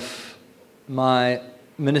trips of my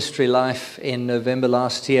ministry life in November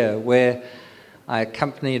last year, where I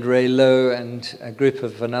accompanied Ray Lowe and a group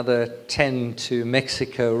of another 10 to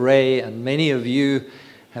Mexico. Ray and many of you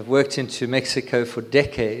have worked into Mexico for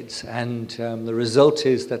decades, and the result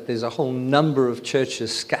is that there's a whole number of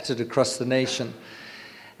churches scattered across the nation,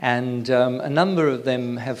 and a number of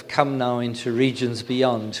them have come now into regions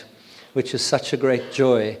beyond, which is such a great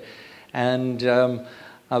joy. And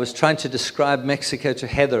I was trying to describe Mexico to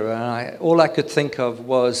Heather, and all I could think of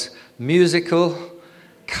was musical,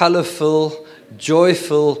 colorful,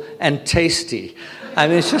 joyful, and tasty. I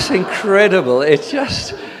mean, it's just incredible. It's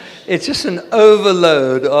just an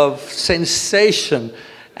overload of sensation.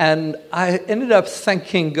 And I ended up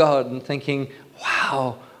thanking God and thinking,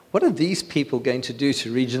 wow, what are these people going to do to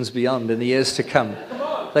regions beyond in the years to come?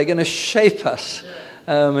 They're going to shape us.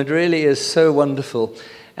 It really is so wonderful.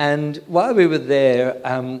 And while we were there,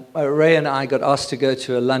 Ray and I got asked to go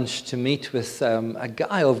to a lunch to meet with a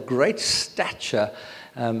guy of great stature.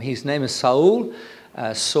 His name is Saul,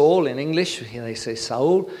 Saul in English, they say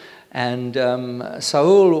Saul. And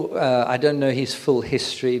Saul, I don't know his full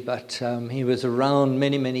history, but he was around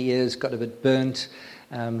many, many years, got a bit burnt.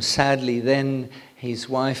 Sadly, then his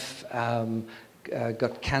wife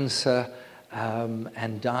got cancer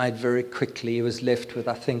and died very quickly. He was left with,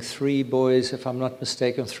 I think, 3 boys, if I'm not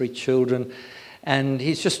mistaken, 3 children. And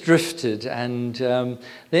he's just drifted. And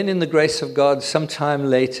then in the grace of God, sometime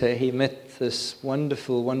later, he met this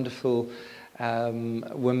wonderful, wonderful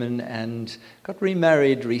woman and got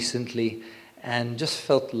remarried recently and just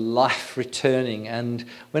felt life returning. And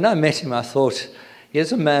when I met him, I thought,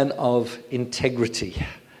 here's a man of integrity.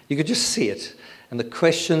 You could just see it. And the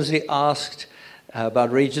questions he asked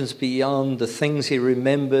about regions beyond, the things he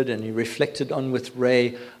remembered and he reflected on with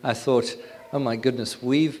Ray, I thought, oh my goodness,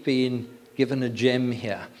 we've been given a gem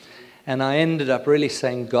here. And I ended up really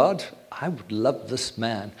saying, God, I would love this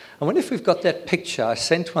man. I wonder if we've got that picture. I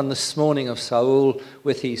sent one this morning of Saul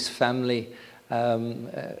with his family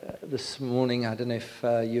this morning. I don't know if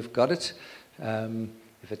you've got it.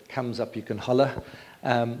 If it comes up, you can holler.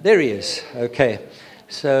 There he is. Okay.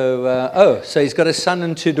 So, so he's got a son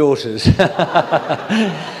and 2 daughters.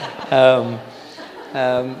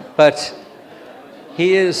 But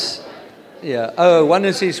he is, yeah. Oh, one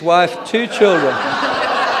is his wife, 2 children.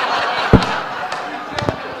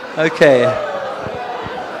 Okay.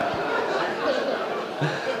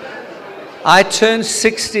 I turned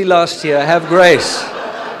 60 last year. Have grace.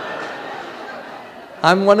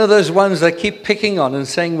 I'm one of those ones that keep picking on and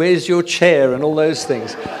saying, where's your chair, and all those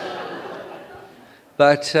things.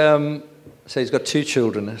 But, so he's got 2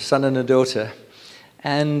 children, a son and a daughter.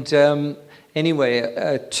 And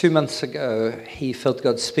anyway, 2 months ago, he felt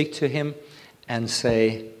God speak to him and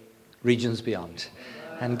say, regions beyond.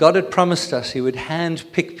 And God had promised us he would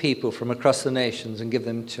hand-pick people from across the nations and give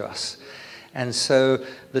them to us. And so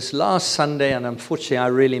this last Sunday, and unfortunately I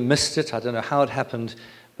really missed it, I don't know how it happened,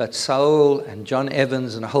 but Saul and John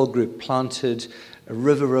Evans and a whole group planted a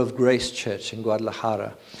River of Grace Church in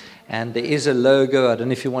Guadalajara. and there is a logo. I don't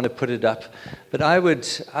know if you want to put it up, but I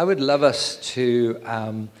would love us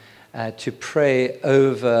to pray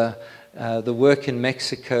over the work in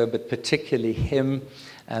Mexico, but particularly him.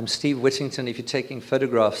 Steve Whittington, if you're taking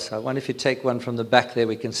photographs, I wonder if you take one from the back there,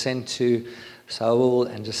 we can send to Saul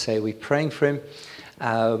and just say we're praying for him.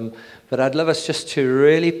 But I'd love us just to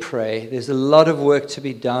really pray. There's a lot of work to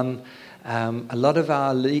be done. A lot of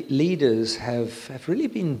our leaders have really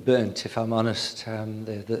been burnt, if I'm honest.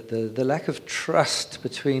 The lack of trust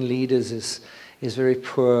between leaders is very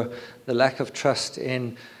poor. The lack of trust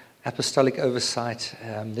in apostolic oversight.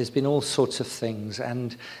 There's been all sorts of things.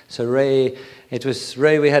 And so Ray,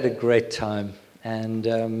 we had a great time. And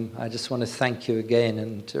I just want to thank you again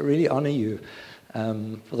and to really honor you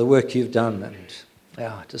for the work you've done. And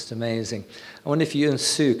yeah, just amazing. I wonder if you and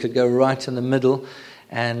Sue could go right in the middle,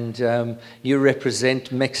 and you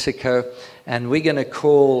represent Mexico, and we're going to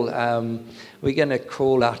call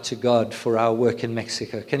out to God for our work in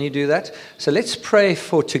Mexico. Can you do that? So let's pray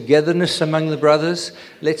for togetherness among the brothers.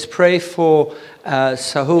 Let's pray for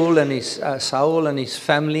Saul and his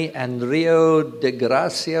family, and Rio de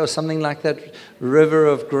Gracia or something like that, River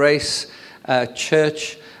of Grace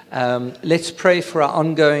Church. Let's pray for our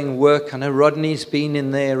ongoing work. I know Rodney's been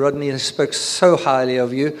in there. Rodney has spoke so highly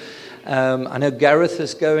of you. I know Gareth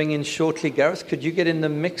is going in shortly. Gareth, could you get in the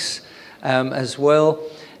mix as well?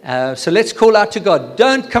 So let's call out to God.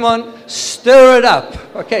 Come on, stir it up.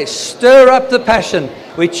 Okay, stir up the passion.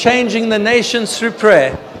 We're changing the nations through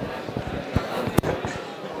prayer.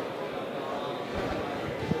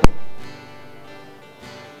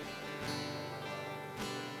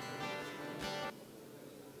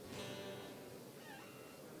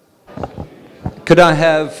 Could I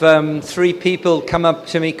have 3 people come up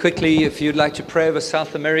to me quickly if you'd like to pray over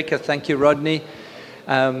South America? Thank you, Rodney.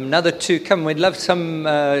 Another 2, come. We'd love some,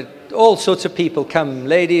 all sorts of people come.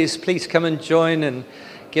 Ladies, please come and join and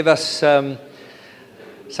give us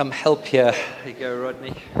some help here. Here you go,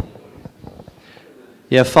 Rodney.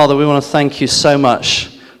 Yeah, Father, we want to thank you so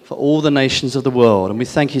much for all the nations of the world. And we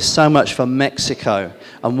thank you so much for Mexico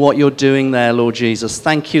and what you're doing there, Lord Jesus.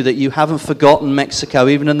 Thank you that you haven't forgotten Mexico,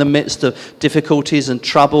 even in the midst of difficulties and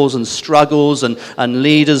troubles and struggles and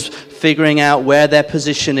leaders figuring out where their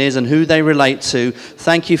position is and who they relate to.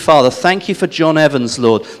 Thank you, Father. Thank you for John Evans,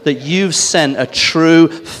 Lord, that you've sent a true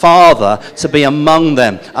father to be among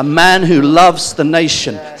them, a man who loves the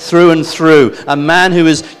nation through and through, a man who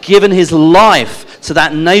has given his life to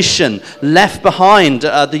that nation, left behind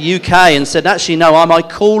the UK and said, actually, no, my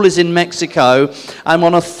call is in Mexico. I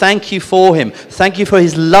want to thank you for him. Thank you for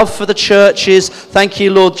his love for the churches. Thank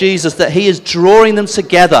you, Lord Jesus, that he is drawing them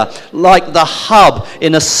together like the hub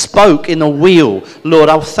in a spoke in a wheel. Lord,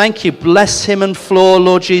 I'll thank you. Bless him and Flor,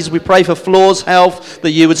 Lord Jesus. We pray for Flor's health,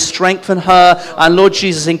 that you would strengthen her. And Lord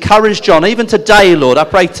Jesus, encourage John. Even today, Lord, I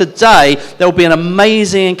pray today there will be an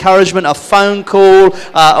amazing encouragement, a phone call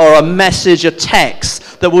or a message, a text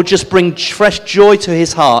that will just bring fresh joy to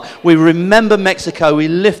his heart. We remember Mexico. We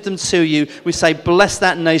lift them to you. We say, bless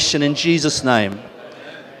that nation in Jesus' name.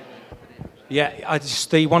 Yeah,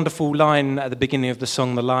 the wonderful line at the beginning of the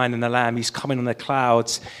song, The Lion and the Lamb, he's coming on the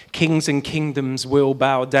clouds. Kings and kingdoms will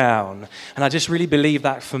bow down. And I just really believe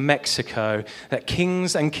that for Mexico, that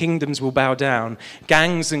kings and kingdoms will bow down.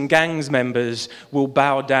 Gangs and gangs members will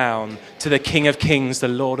bow down to the King of Kings, the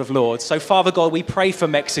Lord of Lords. So, Father God, we pray for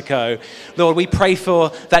Mexico. Lord, we pray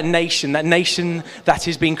for that nation that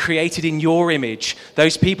has been created in your image.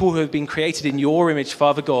 Those people who have been created in your image,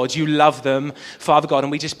 Father God, you love them, Father God,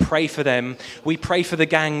 and we just pray for them. We pray for the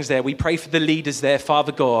gangs there. We pray for the leaders there,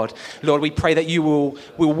 Father God. Lord, we pray that you will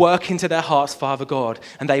work into their hearts, Father God,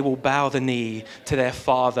 and they will bow the knee to their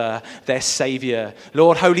Father, their Savior.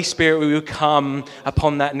 Lord, Holy Spirit, we will come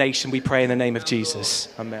upon that nation. We pray in the name of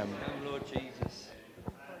Jesus. Amen. Lord Jesus.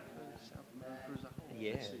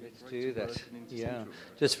 Yeah, let's do that. Yeah.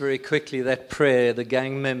 Just very quickly, that prayer, the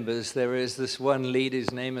gang members, there is this one leader,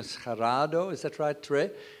 his name is Gerardo. Is that right, Trey?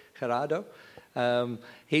 Gerardo?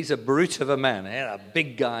 He's a brute of a man, a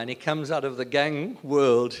big guy, and he comes out of the gang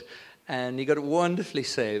world, and he got wonderfully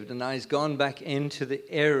saved, and now he's gone back into the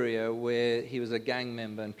area where he was a gang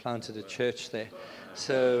member and planted a church there.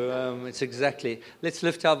 So it's exactly, let's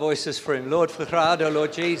lift our voices for him. Lord, for Gerardo,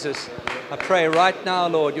 Lord Jesus, I pray right now,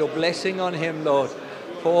 Lord, your blessing on him, Lord,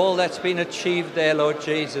 for all that's been achieved there, Lord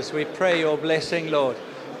Jesus. We pray your blessing, Lord.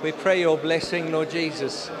 We pray your blessing, Lord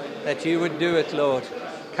Jesus, that you would do it, Lord.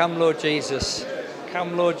 Come, Lord Jesus.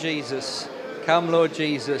 Come, Lord Jesus. Come, Lord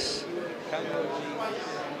Jesus. Come, Lord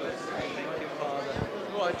Jesus. Thank you, Father.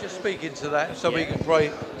 Right, just speak into that so we can pray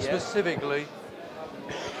specifically.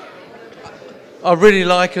 I'd really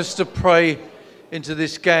like us to pray into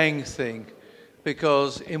this gang thing,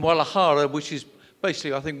 because in Walahara, which is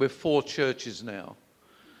basically, I think we're 4 churches now,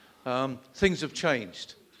 things have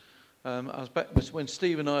changed. I was back when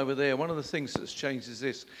Steve and I were there. One of the things that's changed is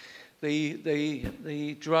this: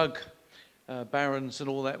 the drug barons and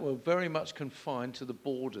all that were very much confined to the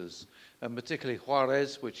borders, and particularly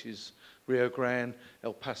Juarez, which is Rio Grande,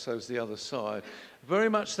 El Paso's the other side. Very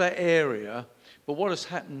much that area. But what has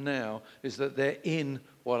happened now is that they're in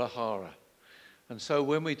Guadalajara. And so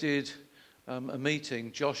when we did a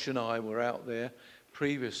meeting, Josh and I were out there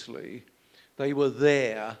previously. They were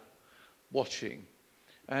there watching.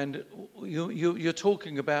 And you're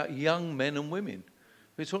talking about young men and women.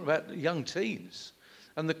 We're talking about young teens.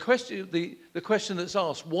 And the question that's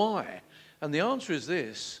asked, why? And the answer is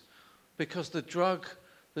this: because the drug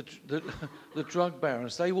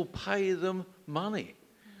barons, they will pay them money.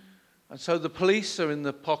 And so the police are in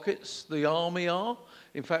the pockets, the army are.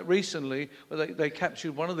 In fact, recently, they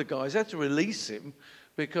captured one of the guys. They had to release him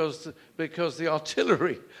because the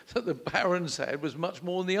artillery that the barons had was much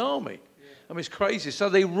more than the army. I mean, it's crazy. So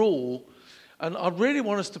they rule. And I really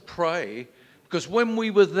want us to pray, because when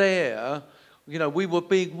we were there, we were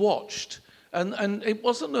being watched. And it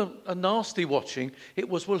wasn't a nasty watching. It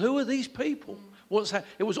was, well, who are these people?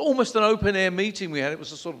 It was almost an open-air meeting we had. It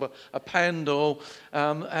was a sort of a pandal,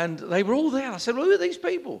 and they were all there. I said, well, who are these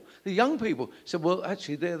people? The young people. I said, well,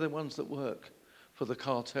 actually, they're the ones that work for the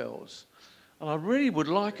cartels. And I really would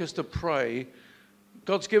like us to pray.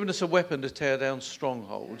 God's given us a weapon to tear down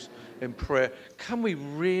strongholds in prayer. Can we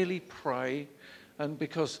really pray? And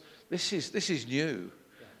because this is new.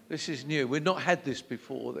 This is new. We've not had this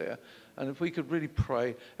before there. And if we could really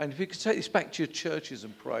pray, and if you could take this back to your churches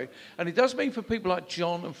and pray. And it does mean for people like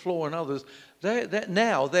John and Flora and others,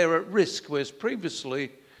 now they're at risk, whereas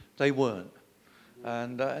previously they weren't.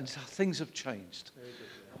 And things have changed.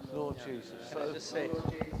 Lord Jesus. Can I just say,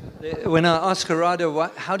 when I asked Gerardo,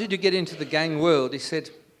 how did you get into the gang world? He said,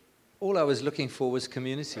 all I was looking for was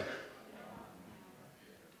community.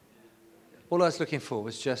 All I was looking for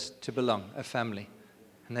was just to belong, a family.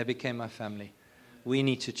 And they became my family. We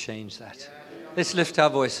need to change that. Let's lift our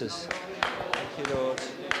voices. Thank you, Lord.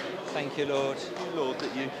 Thank you, Lord. Thank you, Lord.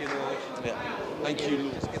 Thank you, Lord. Yeah. Thank you,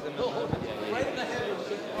 Lord. Just give them a moment.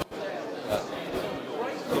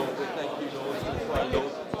 Lord, we thank you, Lord, for our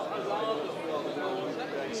Lord.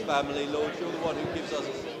 This family, Lord, you're the one who gives us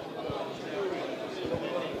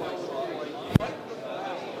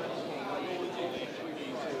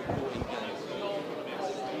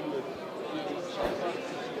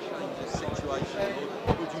situation,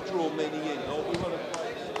 Lord. Would you draw many in, Lord? We want to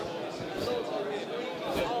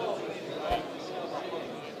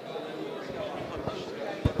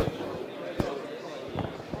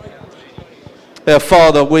Our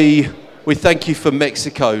Father, we thank you for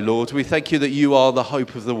Mexico, Lord. We thank you that you are the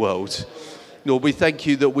hope of the world. Lord, we thank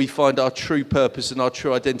you that we find our true purpose and our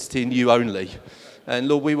true identity in you only. And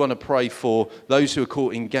Lord, we want to pray for those who are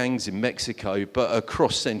caught in gangs in Mexico, but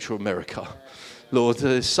across Central America. Lord,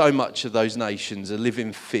 there's so much of those nations that live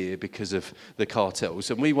in fear because of the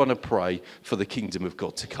cartels. And we want to pray for the kingdom of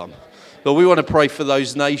God to come. Lord, we want to pray for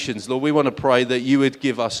those nations. Lord, we want to pray that you would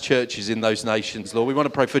give us churches in those nations. Lord, we want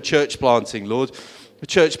to pray for church planting, Lord. The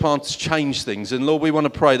church plants change things. And Lord, we want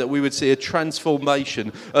to pray that we would see a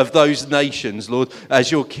transformation of those nations, Lord,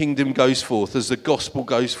 as your kingdom goes forth, as the gospel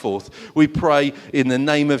goes forth. We pray in the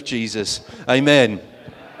name of Jesus. Amen.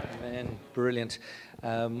 Amen. Brilliant.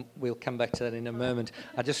 We'll come back to that in a moment.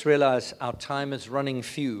 I just realized our time is running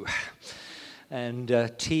few.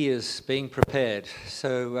 And tea is being prepared.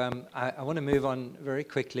 So I want to move on very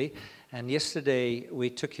quickly. And yesterday we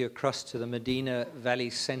took you across to the Medina Valley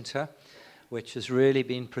Center, which has really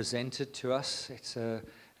been presented to us. It's an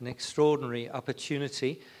extraordinary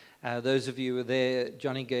opportunity. Those of you who were there,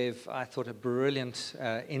 Johnny gave, I thought, a brilliant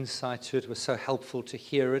insight to it. It was so helpful to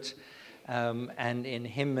hear it. And in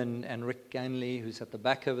him and Rick Ganley, who's at the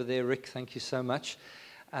back over there. Rick, thank you so much.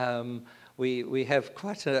 We have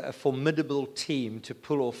quite a formidable team to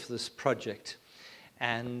pull off this project.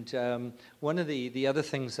 And one of the other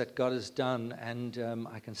things that God has done, and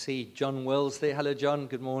I can see John Wells there. Hello, John.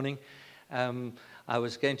 Good morning. I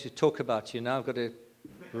was going to talk about you now. I've got to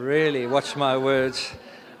really watch my words.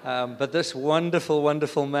 But this wonderful,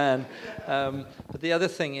 wonderful man. But the other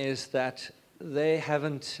thing is that they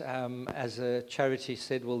haven't, as a charity,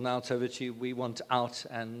 said, well, now it's over to you. We want out.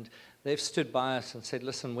 And they've stood by us and said,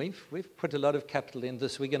 listen, we've put a lot of capital in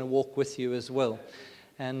this. We're going to walk with you as well.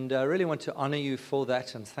 And I really want to honor you for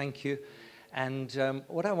that and thank you. And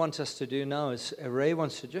what I want us to do now is Ray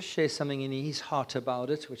wants to just share something in his heart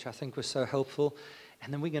about it, which I think was so helpful.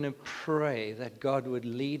 And then we're going to pray that God would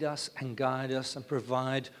lead us and guide us and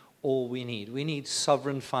provide all we need. We need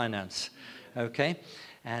sovereign finance. Okay?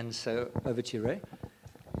 And so over to you, Ray.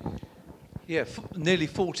 Yeah, nearly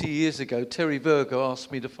 40 years ago, Terry Virgo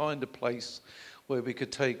asked me to find a place where we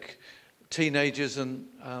could take teenagers and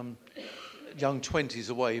young 20s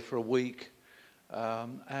away for a week.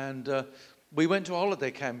 We went to a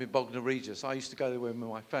holiday camp in Bognor Regis. I used to go there with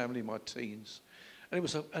my family, my teens. And it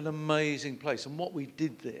was an amazing place. And what we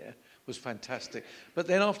did there was fantastic. But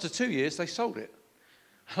then after 2 years, they sold it.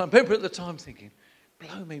 And I remember at the time thinking,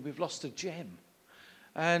 blow me, we've lost a gem.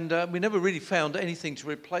 And we never really found anything to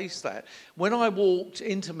replace that. When I walked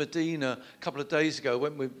into Medina a couple of days ago,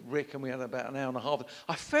 went with Rick and we had about an hour and a half,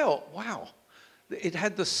 I felt, wow, it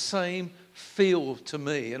had the same feel to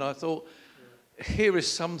me. And I thought, here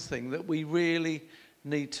is something that we really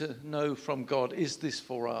need to know from God. Is this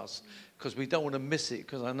for us? Because we don't want to miss it,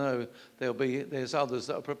 because I know there's others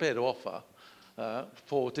that are prepared to offer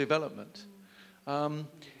for development.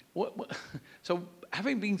 So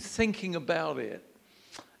having been thinking about it,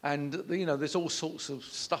 and there's all sorts of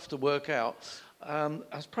stuff to work out. I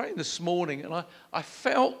was praying this morning, and I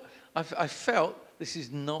felt this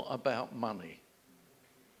is not about money.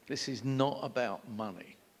 This is not about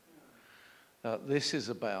money. This is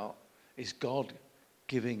about, is God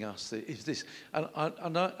giving us this? And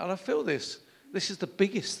I feel this is the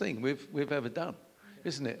biggest thing we've ever done,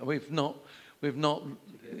 isn't it? We've not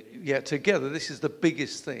yet together. This is the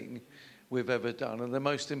biggest thing we've ever done, and the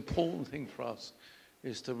most important thing for us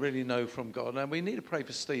is to really know from God. And we need to pray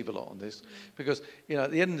for Steve a lot on this, because at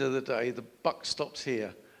the end of the day, the buck stops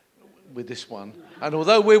here with this one. And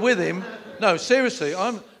although we're with him, no, seriously,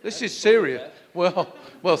 this is serious. Well,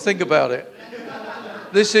 think about it.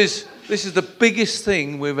 This is the biggest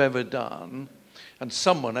thing we've ever done, and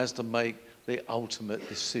someone has to make the ultimate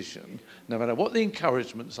decision. No matter what the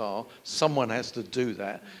encouragements are, someone has to do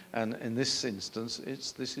that. And in this instance,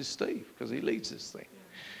 this is Steve, because he leads this thing.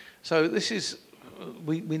 So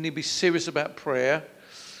we need to be serious about prayer,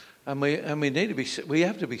 and we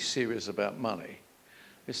have to be serious about money.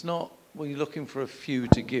 It's not we're looking for a few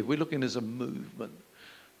to give. We're looking as a movement.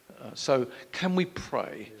 So can we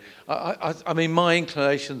pray? I mean, my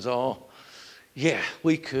inclinations are,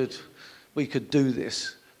 we could do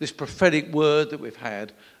this prophetic word that we've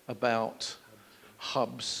had about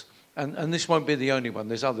hubs, and this won't be the only one.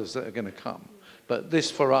 There's others that are going to come, but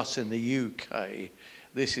this for us in the UK,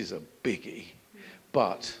 this is a biggie.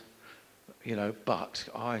 But in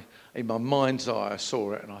my mind's eye, I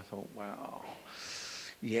saw it and I thought, wow,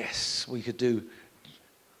 yes, we could do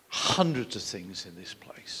hundreds of things in this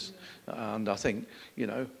place. And I think,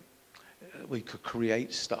 we could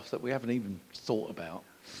create stuff that we haven't even thought about.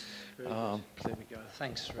 There we go.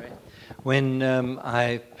 Thanks, Ray. When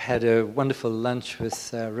I had a wonderful lunch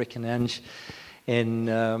with Rick and Ange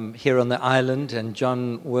here on the island, and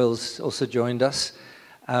John Wills also joined us,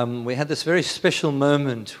 we had this very special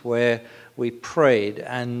moment where we prayed,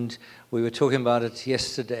 and we were talking about it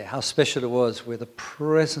yesterday, how special it was, where the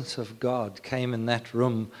presence of God came in that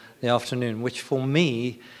room the afternoon, which for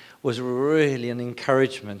me was really an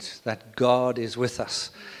encouragement that God is with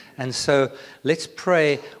us. And so let's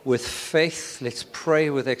pray with faith, let's pray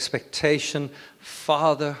with expectation.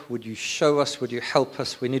 Father, would you show us, would you help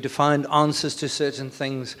us? We need to find answers to certain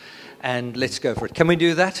things, and let's go for it. Can we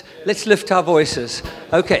do that? Let's lift our voices.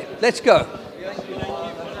 Okay, let's go.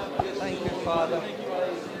 Thank you, Father.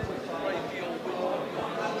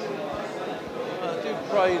 I do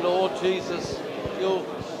pray, Lord Jesus, you'll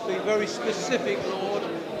be very specific, Lord.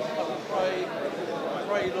 I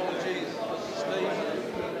pray, Lord Jesus, for Steve,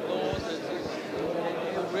 Lord, that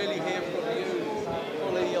he'll really hear from you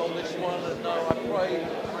fully on this one. And no, I pray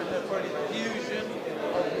for an infusion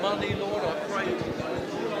of money, Lord. I pray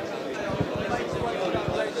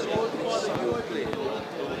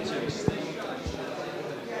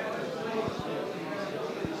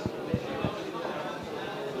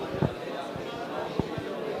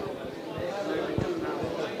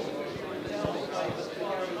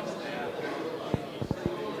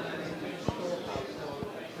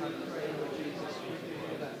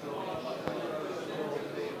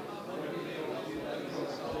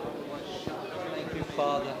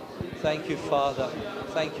Thank you, Father.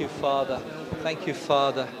 Thank you, Father. Thank you,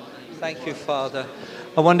 Father. Thank you, Father.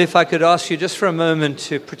 I wonder if I could ask you just for a moment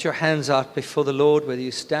to put your hands out before the Lord, whether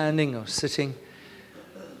you're standing or sitting.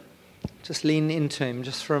 Just lean into Him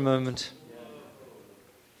just for a moment.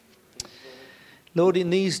 Lord, in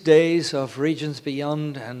these days of Regions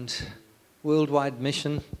Beyond and worldwide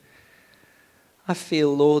mission, I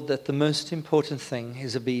feel, Lord, that the most important thing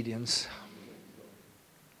is obedience.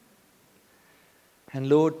 And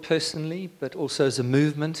Lord, personally, but also as a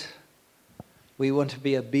movement, we want to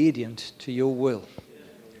be obedient to your will.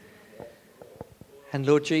 And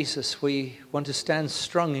Lord Jesus, we want to stand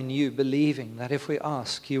strong in you, believing that if we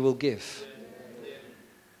ask, you will give.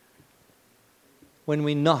 When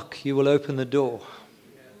we knock, you will open the door.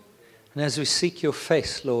 And as we seek your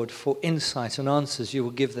face, Lord, for insight and answers, you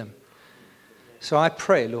will give them. So I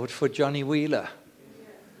pray, Lord, for Johnny Wheeler.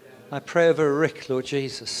 I pray over Rick, Lord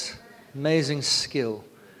Jesus. Amazing skill.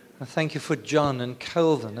 I thank you for John and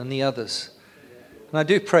Calvin and the others. And I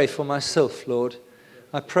do pray for myself, Lord.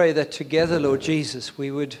 I pray that together, Lord Jesus,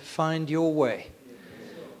 we would find your way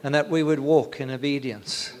and that we would walk in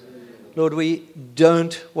obedience. Lord, we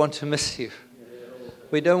don't want to miss you.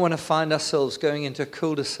 We don't want to find ourselves going into a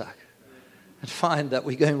cul-de-sac and find that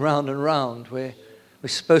we're going round and round where we're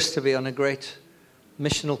supposed to be on a great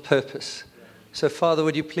missional purpose. So, Father,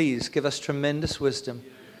 would you please give us tremendous wisdom,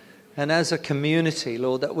 and as a community,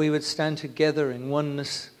 Lord, that we would stand together in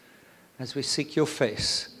oneness as we seek your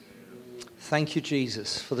face. Thank you,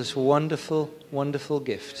 Jesus, for this wonderful, wonderful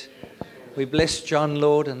gift. We bless John,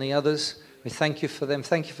 Lord, and the others. We thank you for them.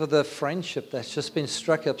 Thank you for the friendship that's just been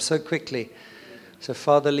struck up so quickly. So,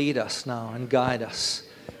 Father, lead us now and guide us.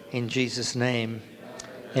 In Jesus' name,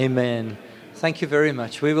 amen. Thank you very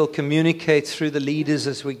much. We will communicate through the leaders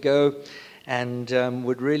as we go, and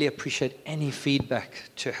would really appreciate any feedback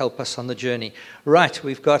to help us on the journey. Right,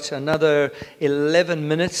 we've got another 11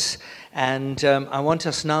 minutes, and I want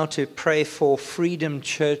us now to pray for Freedom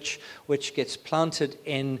Church, which gets planted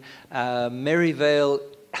in Maryvale.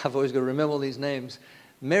 I've always got to remember all these names.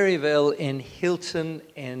 Maryvale in Hilton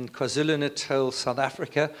in KwaZulu-Natal, South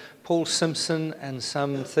Africa. Paul Simpson and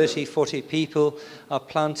some 30, 40 people are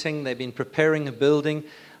planting. They've been preparing a building.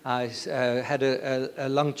 I had a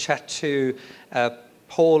long chat to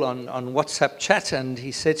Paul on WhatsApp chat, and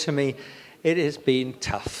he said to me, it has been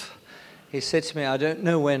tough. He said to me, I don't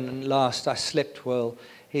know when last I slept well.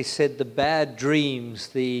 He said the bad dreams,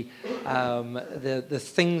 the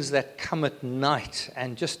things that come at night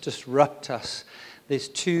and just disrupt us. There's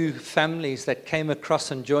two families that came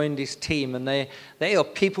across and joined his team, and they are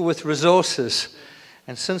people with resources.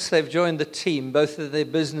 And since they've joined the team, both of their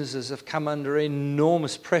businesses have come under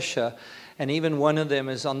enormous pressure, and even one of them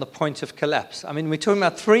is on the point of collapse. I mean, we're talking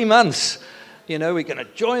about 3 months. You know, we're going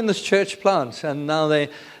to join this church plant, and now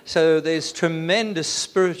so there's tremendous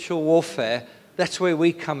spiritual warfare. That's where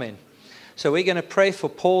we come in. So we're going to pray for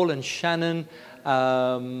Paul and Shannon.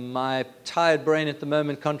 My tired brain at the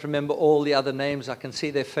moment can't remember all the other names. I can see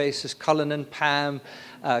their faces. Colin and Pam,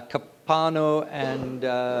 Capano and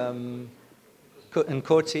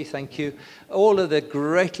Korti, thank you. All of the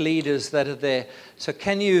great leaders that are there. So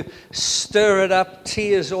can you stir it up?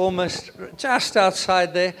 Tea is almost just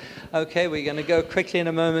outside there. Okay, we're going to go quickly in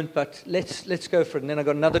a moment, but let's go for it. And then I've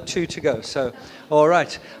got another 2 to go. So, all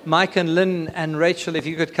right. Mike and Lynn and Rachel, if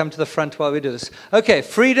you could come to the front while we do this. Okay,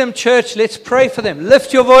 Freedom Church, let's pray for them.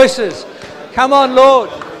 Lift your voices. Come on, Lord.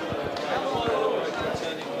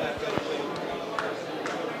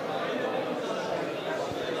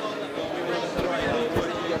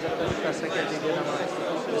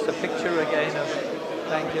 Just a picture again of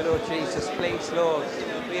thank you, Lord Jesus. Please, Lord.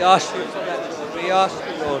 We ask you for that, Lord. We ask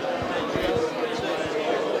you, Lord.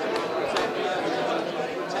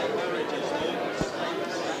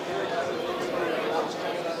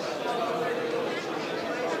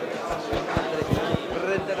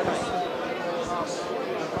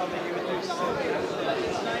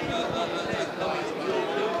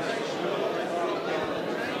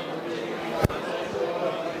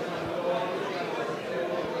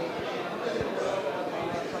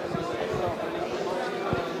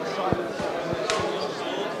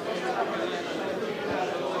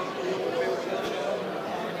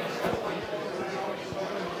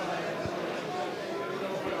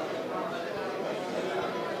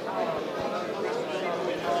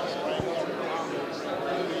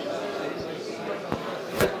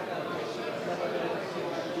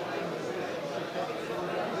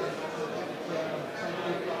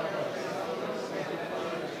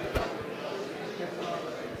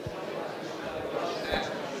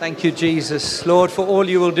 Thank you, Jesus. Lord, for all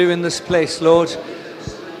you will do in this place, Lord.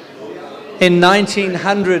 In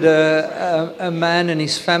 1900, a man and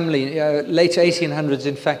his family, late 1800s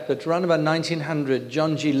in fact, but around about 1900,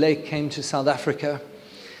 John G. Lake came to South Africa,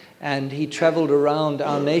 and he traveled around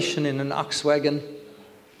our nation in an ox wagon.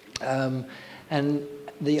 And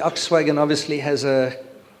the ox wagon obviously has a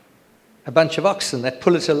bunch of oxen that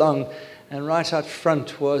pull it along, and right out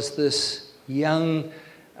front was this young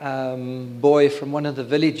boy from one of the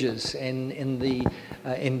villages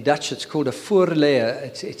in Dutch. It's called a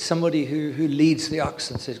voorleer. It's somebody who leads the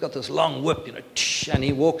oxen. So he's got this long whip, and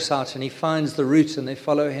he walks out and he finds the route and they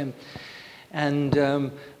follow him.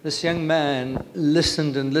 And this young man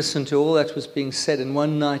listened and listened to all that was being said. And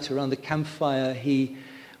one night around the campfire, he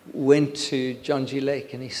went to John G.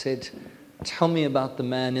 Lake and he said, "Tell me about the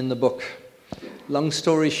man in the book." Long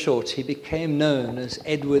story short, he became known as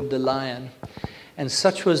Edward the Lion. And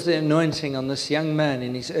such was the anointing on this young man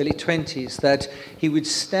in his early 20s that he would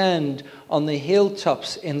stand on the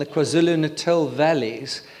hilltops in the KwaZulu-Natal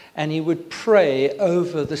valleys and he would pray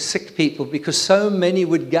over the sick people because so many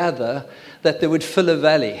would gather that they would fill a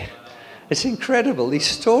valley. It's incredible, these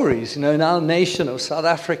stories, in our nation of South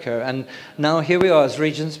Africa. And now here we are as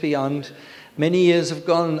Regions Beyond. Many years have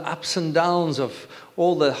gone, ups and downs of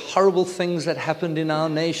all the horrible things that happened in our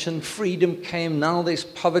nation. Freedom came, now there's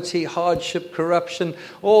poverty, hardship, corruption,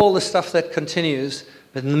 all the stuff that continues.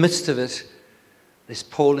 But in the midst of it, there's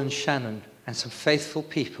Paul and Shannon and some faithful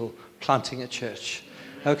people planting a church.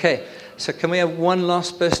 Okay, so can we have one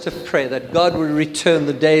last burst of prayer that God will return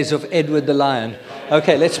the days of Edward the Lion?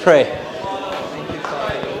 Okay, let's pray.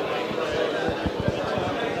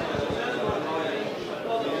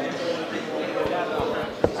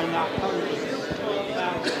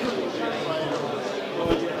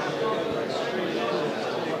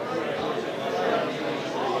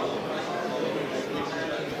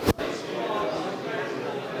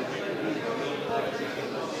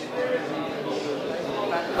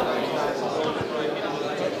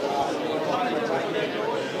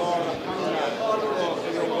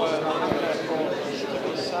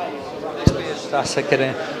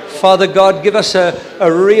 Father God, give us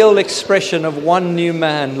a real expression of one new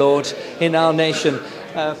man, Lord, in our nation.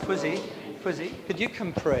 Fuzzy, could you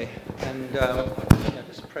come pray? And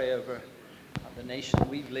just pray over the nation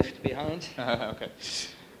we've left behind. Okay.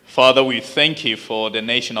 Father, we thank you for the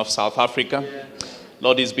nation of South Africa.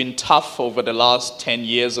 Lord, it's been tough over the last 10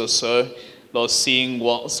 years or so. Lord, seeing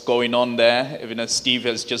what's going on there, even as Steve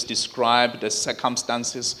has just described the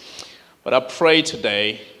circumstances. But I pray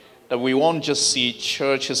today that we won't just see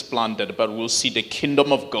churches planted, but we'll see the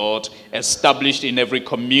kingdom of God established in every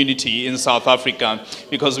community in South Africa.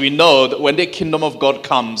 Because we know that when the kingdom of God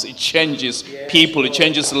comes, it changes people, it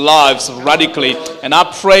changes lives radically. And I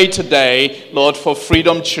pray today, Lord, for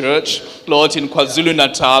Freedom Church, Lord, in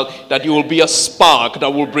KwaZulu-Natal, that you will be a spark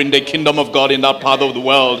that will bring the kingdom of God in that part of the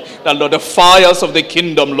world. That, Lord, the fires of the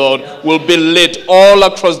kingdom, Lord, will be lit all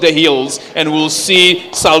across the hills, and we'll see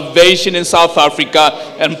salvation in South Africa,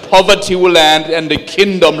 and poverty will end, and the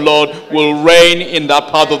kingdom, Lord, will reign in that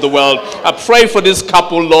part of the world. I pray for this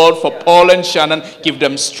couple, Lord, for Paul and Shannon. Give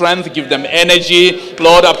them strength, give them energy.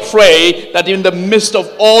 Lord, I pray that in the midst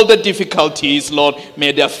of all the difficulties, Lord,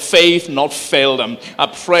 may their faith not fail them. I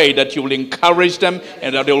pray that you will encourage them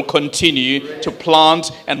and that they will continue to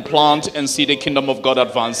plant and see the kingdom of God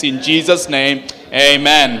advance. In Jesus' name,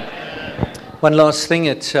 amen. One last thing,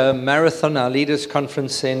 at Marathon, our leaders'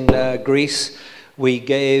 conference in Greece, we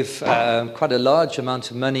gave quite a large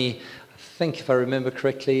amount of money, I think if I remember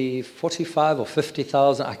correctly, 45 or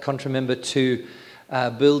 50,000, I can't remember, to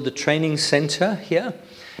build the training center here.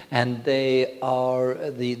 And they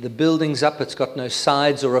are, the building's up, it's got no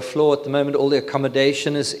sides or a floor at the moment, all the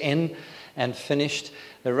accommodation is in and finished.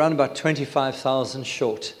 They're around about 25,000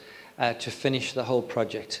 short to finish the whole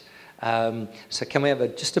project. So can we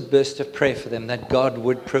have just a burst of prayer for them, that God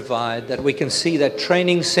would provide, that we can see that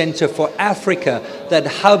training center for Africa, that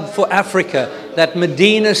hub for Africa, that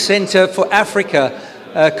Medina center for Africa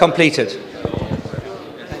completed.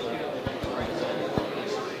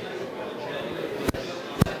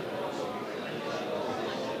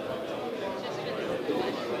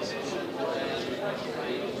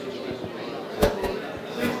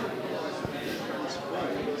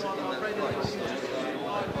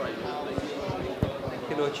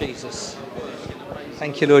 Jesus.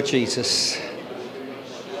 Thank you, Lord Jesus.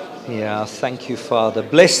 Yeah, thank you, Father.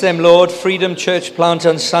 Bless them, Lord. Freedom Church plant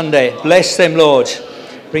on Sunday. Bless them, Lord.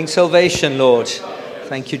 Bring salvation, Lord.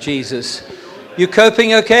 Thank you, Jesus. You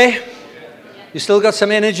coping okay? You still got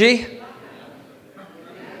some energy?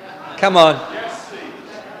 Come on.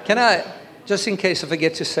 Can I, just in case I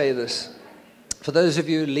forget to say this, for those of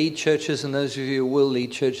you who lead churches and those of you who will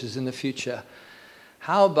lead churches in the future,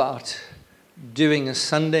 how about doing a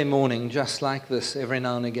Sunday morning just like this every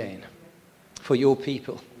now and again for your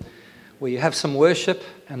people, where you have some worship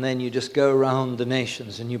and then you just go around the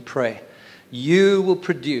nations and you pray. You will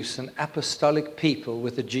produce an apostolic people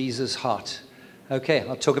with a Jesus heart. Okay,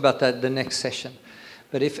 I'll talk about that the next session.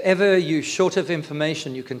 But if ever you're short of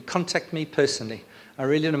information, you can contact me personally. I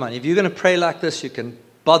really don't mind. If you're going to pray like this, you can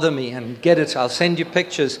bother me and get it. I'll send you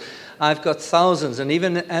pictures. I've got thousands. And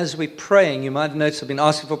even as we're praying, you might notice I've been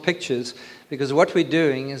asking for pictures, because what we're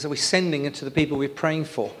doing is we're sending it to the people we're praying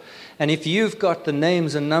for. And if you've got the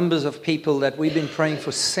names and numbers of people that we've been praying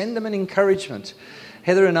for, send them an encouragement.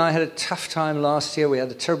 Heather and I had a tough time last year. We had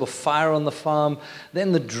a terrible fire on the farm,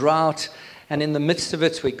 then the drought, and in the midst of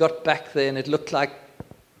it, we got back there and it looked like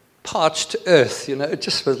parched earth. You know, it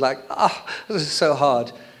just was like, this is so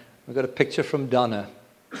hard. We've got a picture from Donna.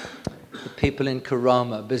 The people in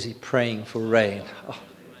Karama busy praying for rain.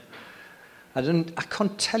 I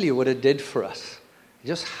can't tell you what it did for us. It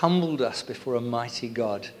just humbled us before a mighty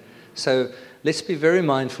God. So let's be very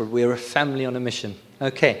mindful. We're a family on a mission.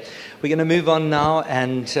 Okay, we're going to move on now,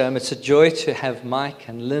 and it's a joy to have Mike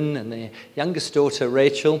and Lynn and their youngest daughter,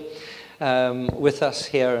 Rachel, with us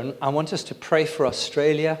here. And I want us to pray for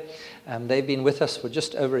Australia. They've been with us for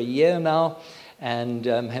just over a year now and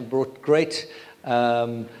have brought great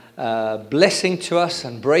blessing to us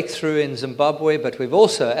and breakthrough in Zimbabwe. But we've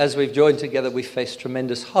also, as we've joined together, we've faced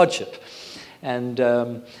tremendous hardship. And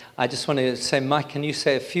I just want to say, Mike, can you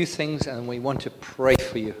say a few things, and we want to pray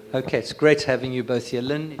for you. Okay, it's great having you both here.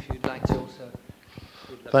 Lynn, if you'd like to also.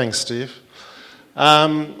 Thanks, Steve.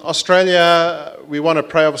 Australia, we want to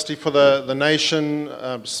pray obviously for the nation.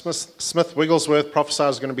 Smith Wigglesworth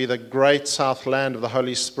prophesied is going to be the great south land of the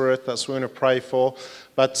Holy Spirit. That's what we want to pray for.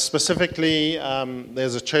 But specifically,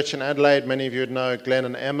 there's a church in Adelaide. Many of you would know Glenn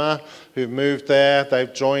and Emma, who've moved there.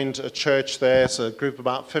 They've joined a church there. It's a group of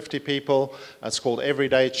about 50 people. It's called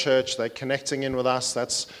Everyday Church. They're connecting in with us.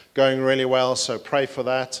 That's going really well, so pray for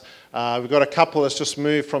that. We've got a couple that's just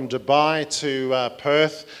moved from Dubai to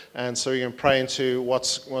Perth, and so we can pray into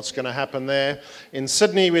what's going to happen there. In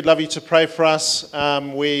Sydney, we'd love you to pray for us.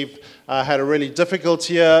 We've had a really difficult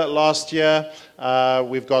year last year.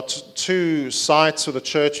 We've got 2 sites for the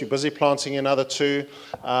church. We're busy planting another 2.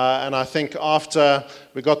 And I think after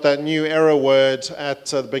we got that new error word at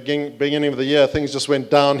the beginning of the year, things just went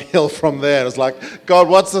downhill from there. It was like, God,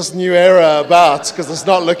 what's this new error about? Because it's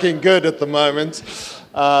not looking good at the moment.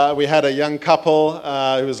 We had a young couple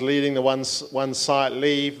who was leading the one site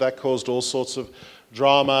leave. That caused all sorts of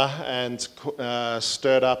drama and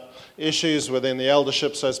stirred up issues within the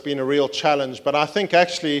eldership, so it's been a real challenge. But I think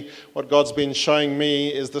actually what God's been showing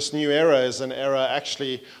me is this new era is an era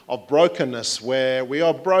actually of brokenness, where we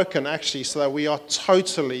are broken actually so that we are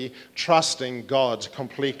totally trusting God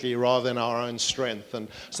completely rather than our own strength. And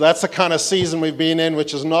so that's the kind of season we've been in,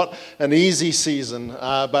 which is not an easy season,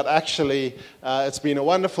 but actually it's been a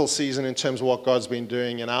wonderful season in terms of what God's been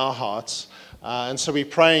doing in our hearts. And so we're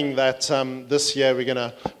praying that this year we're going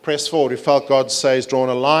to press forward. We felt God says drawn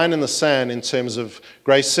a line in the sand in terms of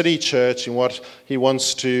Grace City Church and what he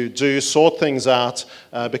wants to do, sort things out,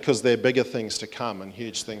 because there are bigger things to come and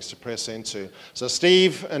huge things to press into. So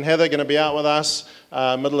Steve and Heather are going to be out with us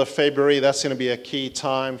middle of February. That's going to be a key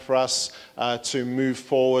time for us to move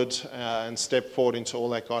forward and step forward into all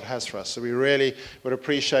that God has for us. So we really would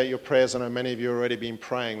appreciate your prayers. I know many of you have already been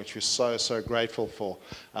praying, which we're so grateful for.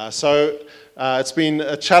 It's been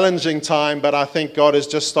a challenging time, but I think God is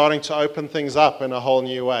just starting to open things up in a whole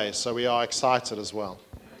new way. So we are excited as well.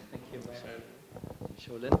 Thank you,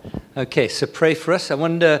 Sure, Lynn. Okay, so pray for us.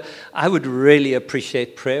 I would really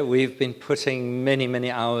appreciate prayer. We've been putting many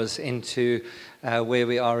hours into where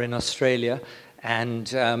we are in Australia.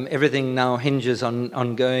 And everything now hinges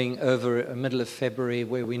on going over a middle of February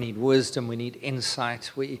where we need wisdom, we need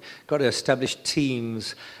insight. We got to establish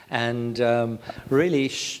teams and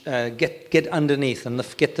really get underneath and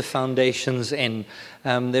get the foundations in.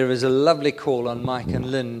 There is a lovely call on Mike and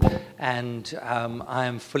Lynn, and I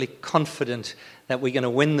am fully confident that we're going to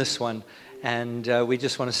win this one. And we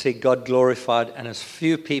just want to see God glorified and as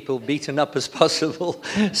few people beaten up as possible.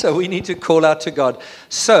 So we need to call out to God.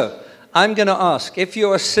 So I'm going to ask, if you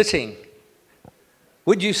are sitting,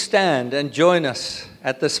 would you stand and join us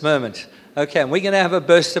at this moment? Okay, and we're going to have a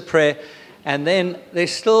burst of prayer. And then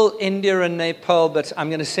there's still India and Nepal, but I'm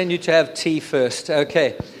going to send you to have tea first.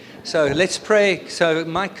 Okay, so let's pray. So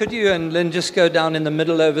Mike, could you and Lynn just go down in the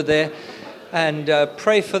middle over there and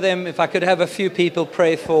pray for them? If I could have a few people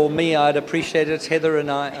pray for me, I'd appreciate it. Heather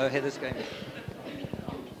and I. Oh, Heather's going.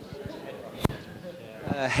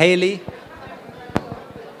 Haley.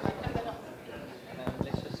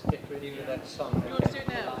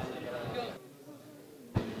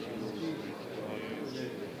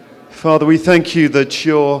 Father, we thank you that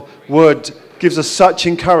your word gives us such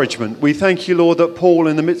encouragement. We thank you, Lord, that Paul,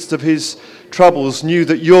 in the midst of his troubles, knew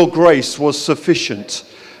that your grace was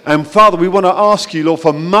sufficient. And Father, we want to ask you, Lord,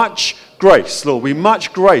 for much grace, Lord.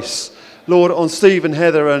 Much grace, Lord, on Steve and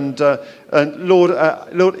Heather and Lord,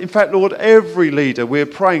 in fact, Lord, every leader, we're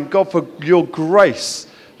praying, God, for your grace.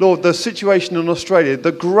 Lord, the situation in Australia,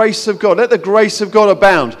 the grace of God, let the grace of God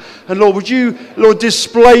abound. And Lord, would you, Lord,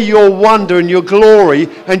 display your wonder and your glory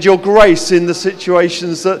and your grace in the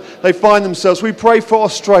situations that they find themselves. We pray for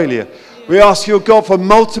Australia. We ask your God for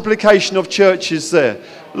multiplication of churches there.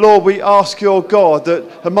 Lord, we ask your God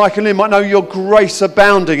that Mike and Lynn might know your grace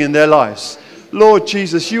abounding in their lives. Lord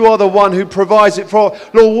Jesus, you are the one who provides it for.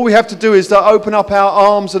 Lord, all we have to do is to open up our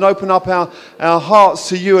arms and open up our hearts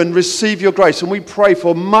to you and receive your grace. And we pray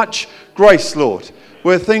for much grace, Lord.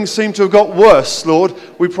 Where things seem to have got worse, Lord,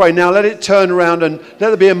 we pray now let it turn around and let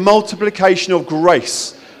there be a multiplication of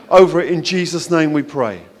grace over it. In Jesus' name we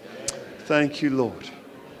pray. Thank you, Lord.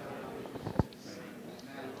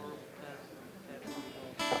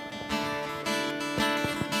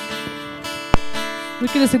 We're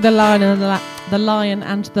going to sing the Lion and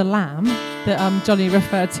the Lamb that Johnny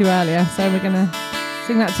referred to earlier. So we're going to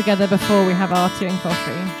sing that together before we have our tea and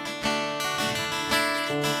coffee.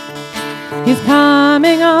 He's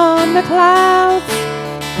coming on the clouds.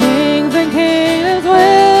 Kings and kingdoms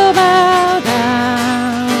will bow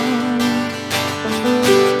down.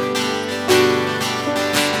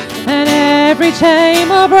 And every chain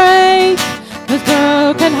will break as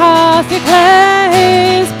broken hearts declare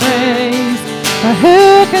his praise. For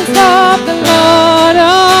who can stop the Lord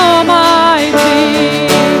Almighty?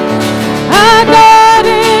 Our God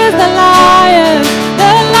is the Lion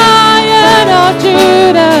of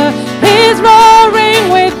Judah. He's roaring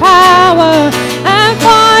with power and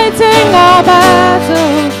fighting our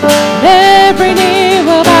battles. Every knee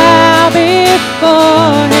will bow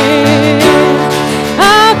before him.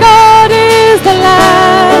 Our God is the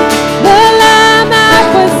Lamb that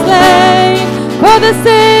was slain for the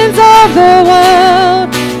sins of the world.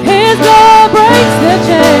 His blood breaks the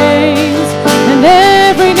chains, and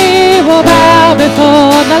every knee will bow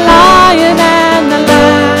before the Lion and the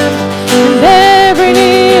Lamb, and every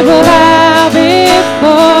knee will bow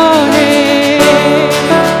before him.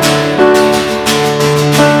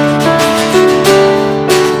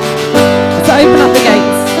 So open up the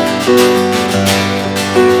gates.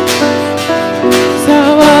 So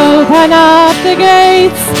open up the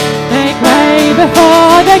gates, make way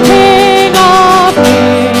before the King of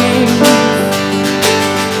Kings.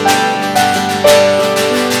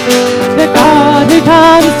 The God who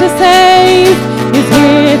comes to save is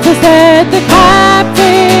here to set the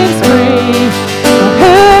captives free.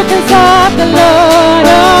 Who can stop the Lord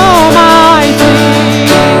Almighty?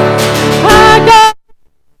 Our God,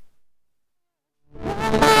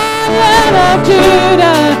 Lion of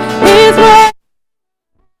Judah, is reigning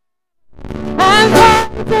and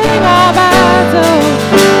fighting our battles.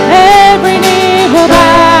 Every knee will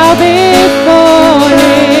bow before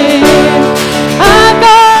him. Our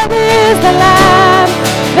God is the Lamb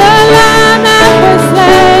that was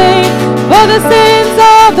slain for the sins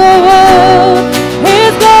of the world.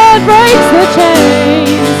 His blood breaks the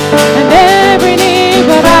chains, and every knee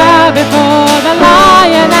will bow before the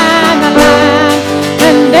Lion and the Lamb,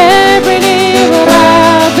 and every knee will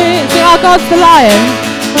bow before. Our God's the Lion.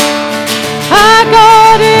 Our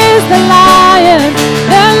God is the Lion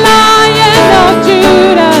of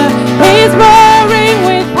Judah. He's roaring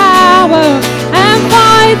with power and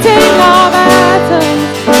fighting our battles.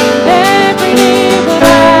 Every knee will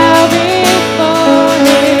bow before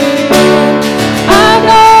him. Our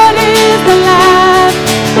God is the Lamb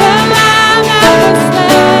that was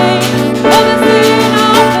slain for the sin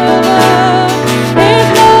of the world. His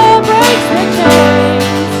blood breaks the chains,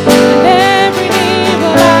 and every knee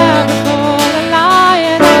will bow before the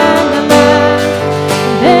Lion and the Lamb,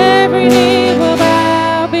 and every knee will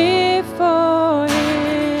bow before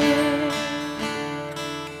him.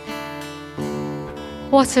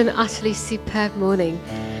 What an utterly superb morning.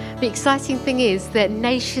 The exciting thing is that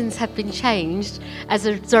nations have been changed as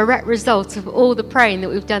a direct result of all the praying that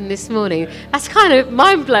we've done this morning. That's kind of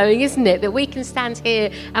mind-blowing, isn't it? That we can stand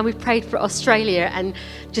here and we've prayed for Australia and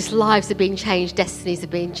just lives are being changed, destinies are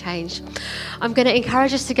being changed. I'm going to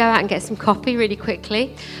encourage us to go out and get some coffee really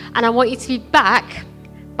quickly. And I want you to be back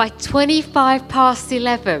by 25 past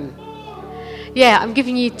 11. Yeah, I'm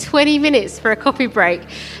giving you 20 minutes for a coffee break.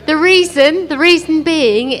 The reason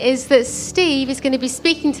being is that Steve is going to be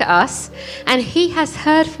speaking to us and he has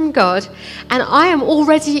heard from God, and I am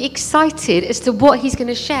already excited as to what he's going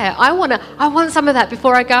to share. I want some of that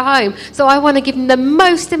before I go home. So I want to give him the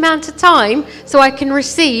most amount of time so I can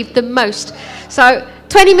receive the most. So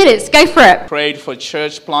 20 minutes, go for it. Prayed for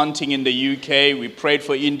church planting in the UK. We prayed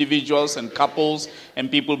for individuals and couples and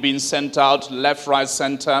people being sent out left, right,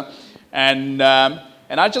 center. And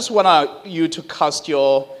And I just want you to cast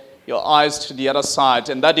your eyes to the other side,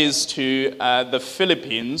 and that is to the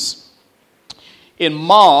Philippines. In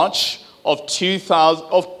March of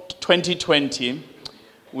 2020,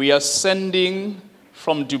 we are sending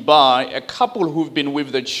from Dubai a couple who've been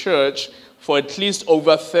with the church for at least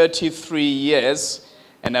over 33 years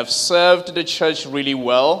and have served the church really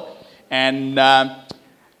well. And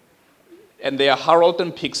they are Harold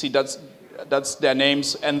and Pixie, that's their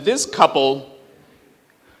names. And this couple,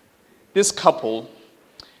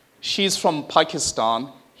 she's from Pakistan,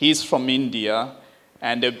 he's from India,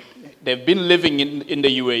 and they've been living in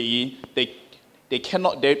the UAE.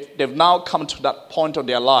 They've now come to that point of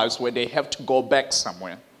their lives where they have to go back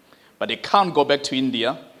somewhere. But they can't go back to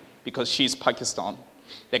India because she's Pakistan.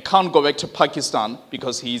 They can't go back to Pakistan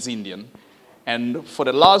because he's Indian. And for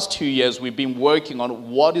the last 2 years, we've been working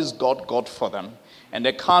on what is God got for them. And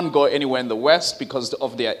they can't go anywhere in the West because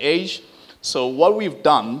of their age. So what we've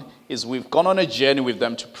done is we've gone on a journey with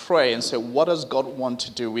them to pray and say, what does God want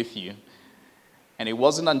to do with you? And it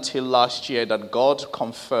wasn't until last year that God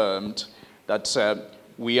confirmed that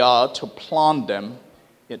we are to plant them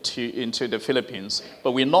into the Philippines.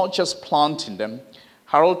 But we're not just planting them.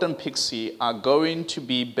 Harold and Pixie are going to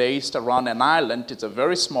be based around an island. It's a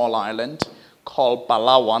very small island called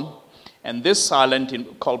Palawan. And this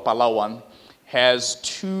island called Palawan has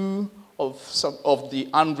two of the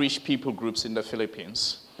unreached people groups in the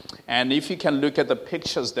Philippines. And if you can look at the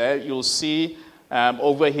pictures there, you'll see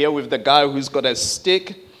over here with the guy who's got a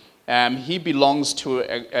stick, he belongs to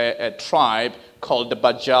a tribe called the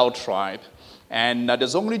Bajau tribe. And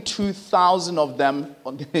there's only 2,000 of them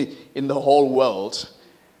in the whole world.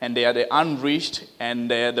 And they are the unreached, and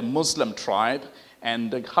they're the Muslim tribe.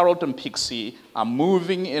 And Harold and Pixie are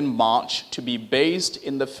moving in March to be based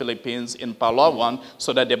in the Philippines, in Palawan,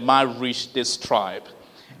 so that they might reach this tribe.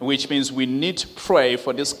 Which means we need to pray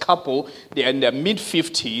for this couple. They're in their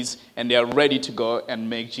mid-50s, and they are ready to go and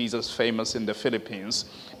make Jesus famous in the Philippines.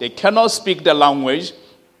 They cannot speak the language.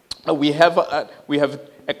 We have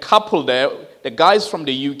a couple there. The guy's from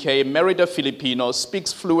the UK, married a Filipino,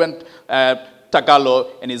 speaks fluent Tagalog,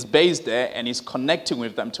 and is based there, and is connecting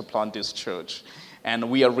with them to plant this church. And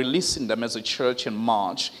we are releasing them as a church in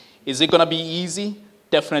March. Is it going to be easy?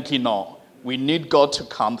 Definitely not. We need God to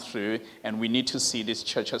come through, and we need to see this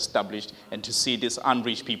church established and to see these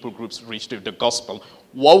unreached people groups reached with the gospel.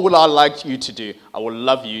 What would I like you to do? I would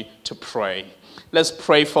love you to pray. Let's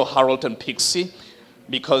pray for Harold and Pixie,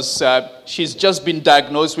 because she's just been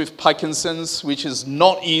diagnosed with Parkinson's, which is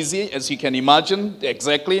not easy, as you can imagine,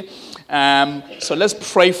 exactly. So let's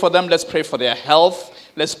pray for them. Let's pray for their health.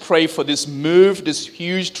 Let's pray for this move, this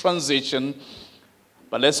huge transition.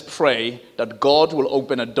 But let's pray that God will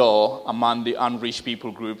open a door among the unreached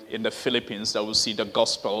people group in the Philippines that will see the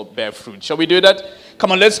gospel bear fruit. Shall we do that?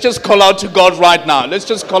 Come on, let's just call out to God right now. Let's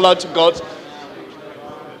just call out to God.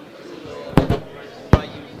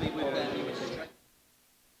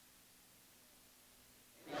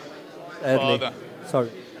 Father.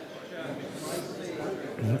 Sorry.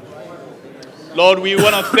 Lord, we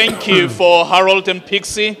want to thank you for Harold and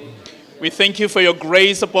Pixie. We thank you for your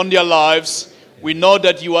grace upon their lives. We know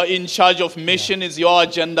that you are in charge of mission. It's your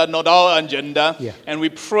agenda, not our agenda. Yeah. And we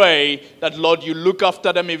pray that, Lord, you look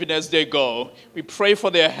after them even as they go. We pray for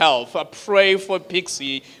their health. I pray for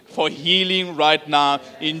Pixie for healing right now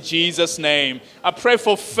in Jesus' name. I pray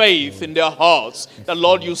for faith in their hearts. That,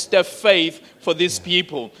 Lord, you step faith for these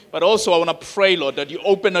people. But also I want to pray, Lord, that you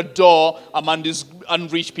open a door among this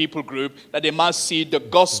unreached people group, that they must see the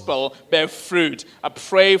gospel bear fruit. I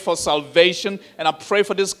pray for salvation, and I pray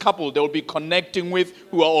for this couple they will be connecting with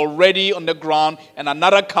who are already on the ground, and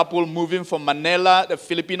another couple moving from Manila, the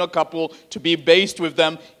Filipino couple, to be based with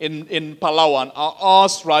them in Palawan. I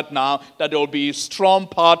ask right now that there will be strong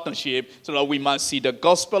partnership so that we must see the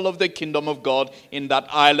gospel of the kingdom of God in that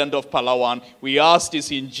island of Palawan. We ask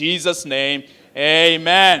this in Jesus' name.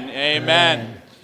 Amen. Amen.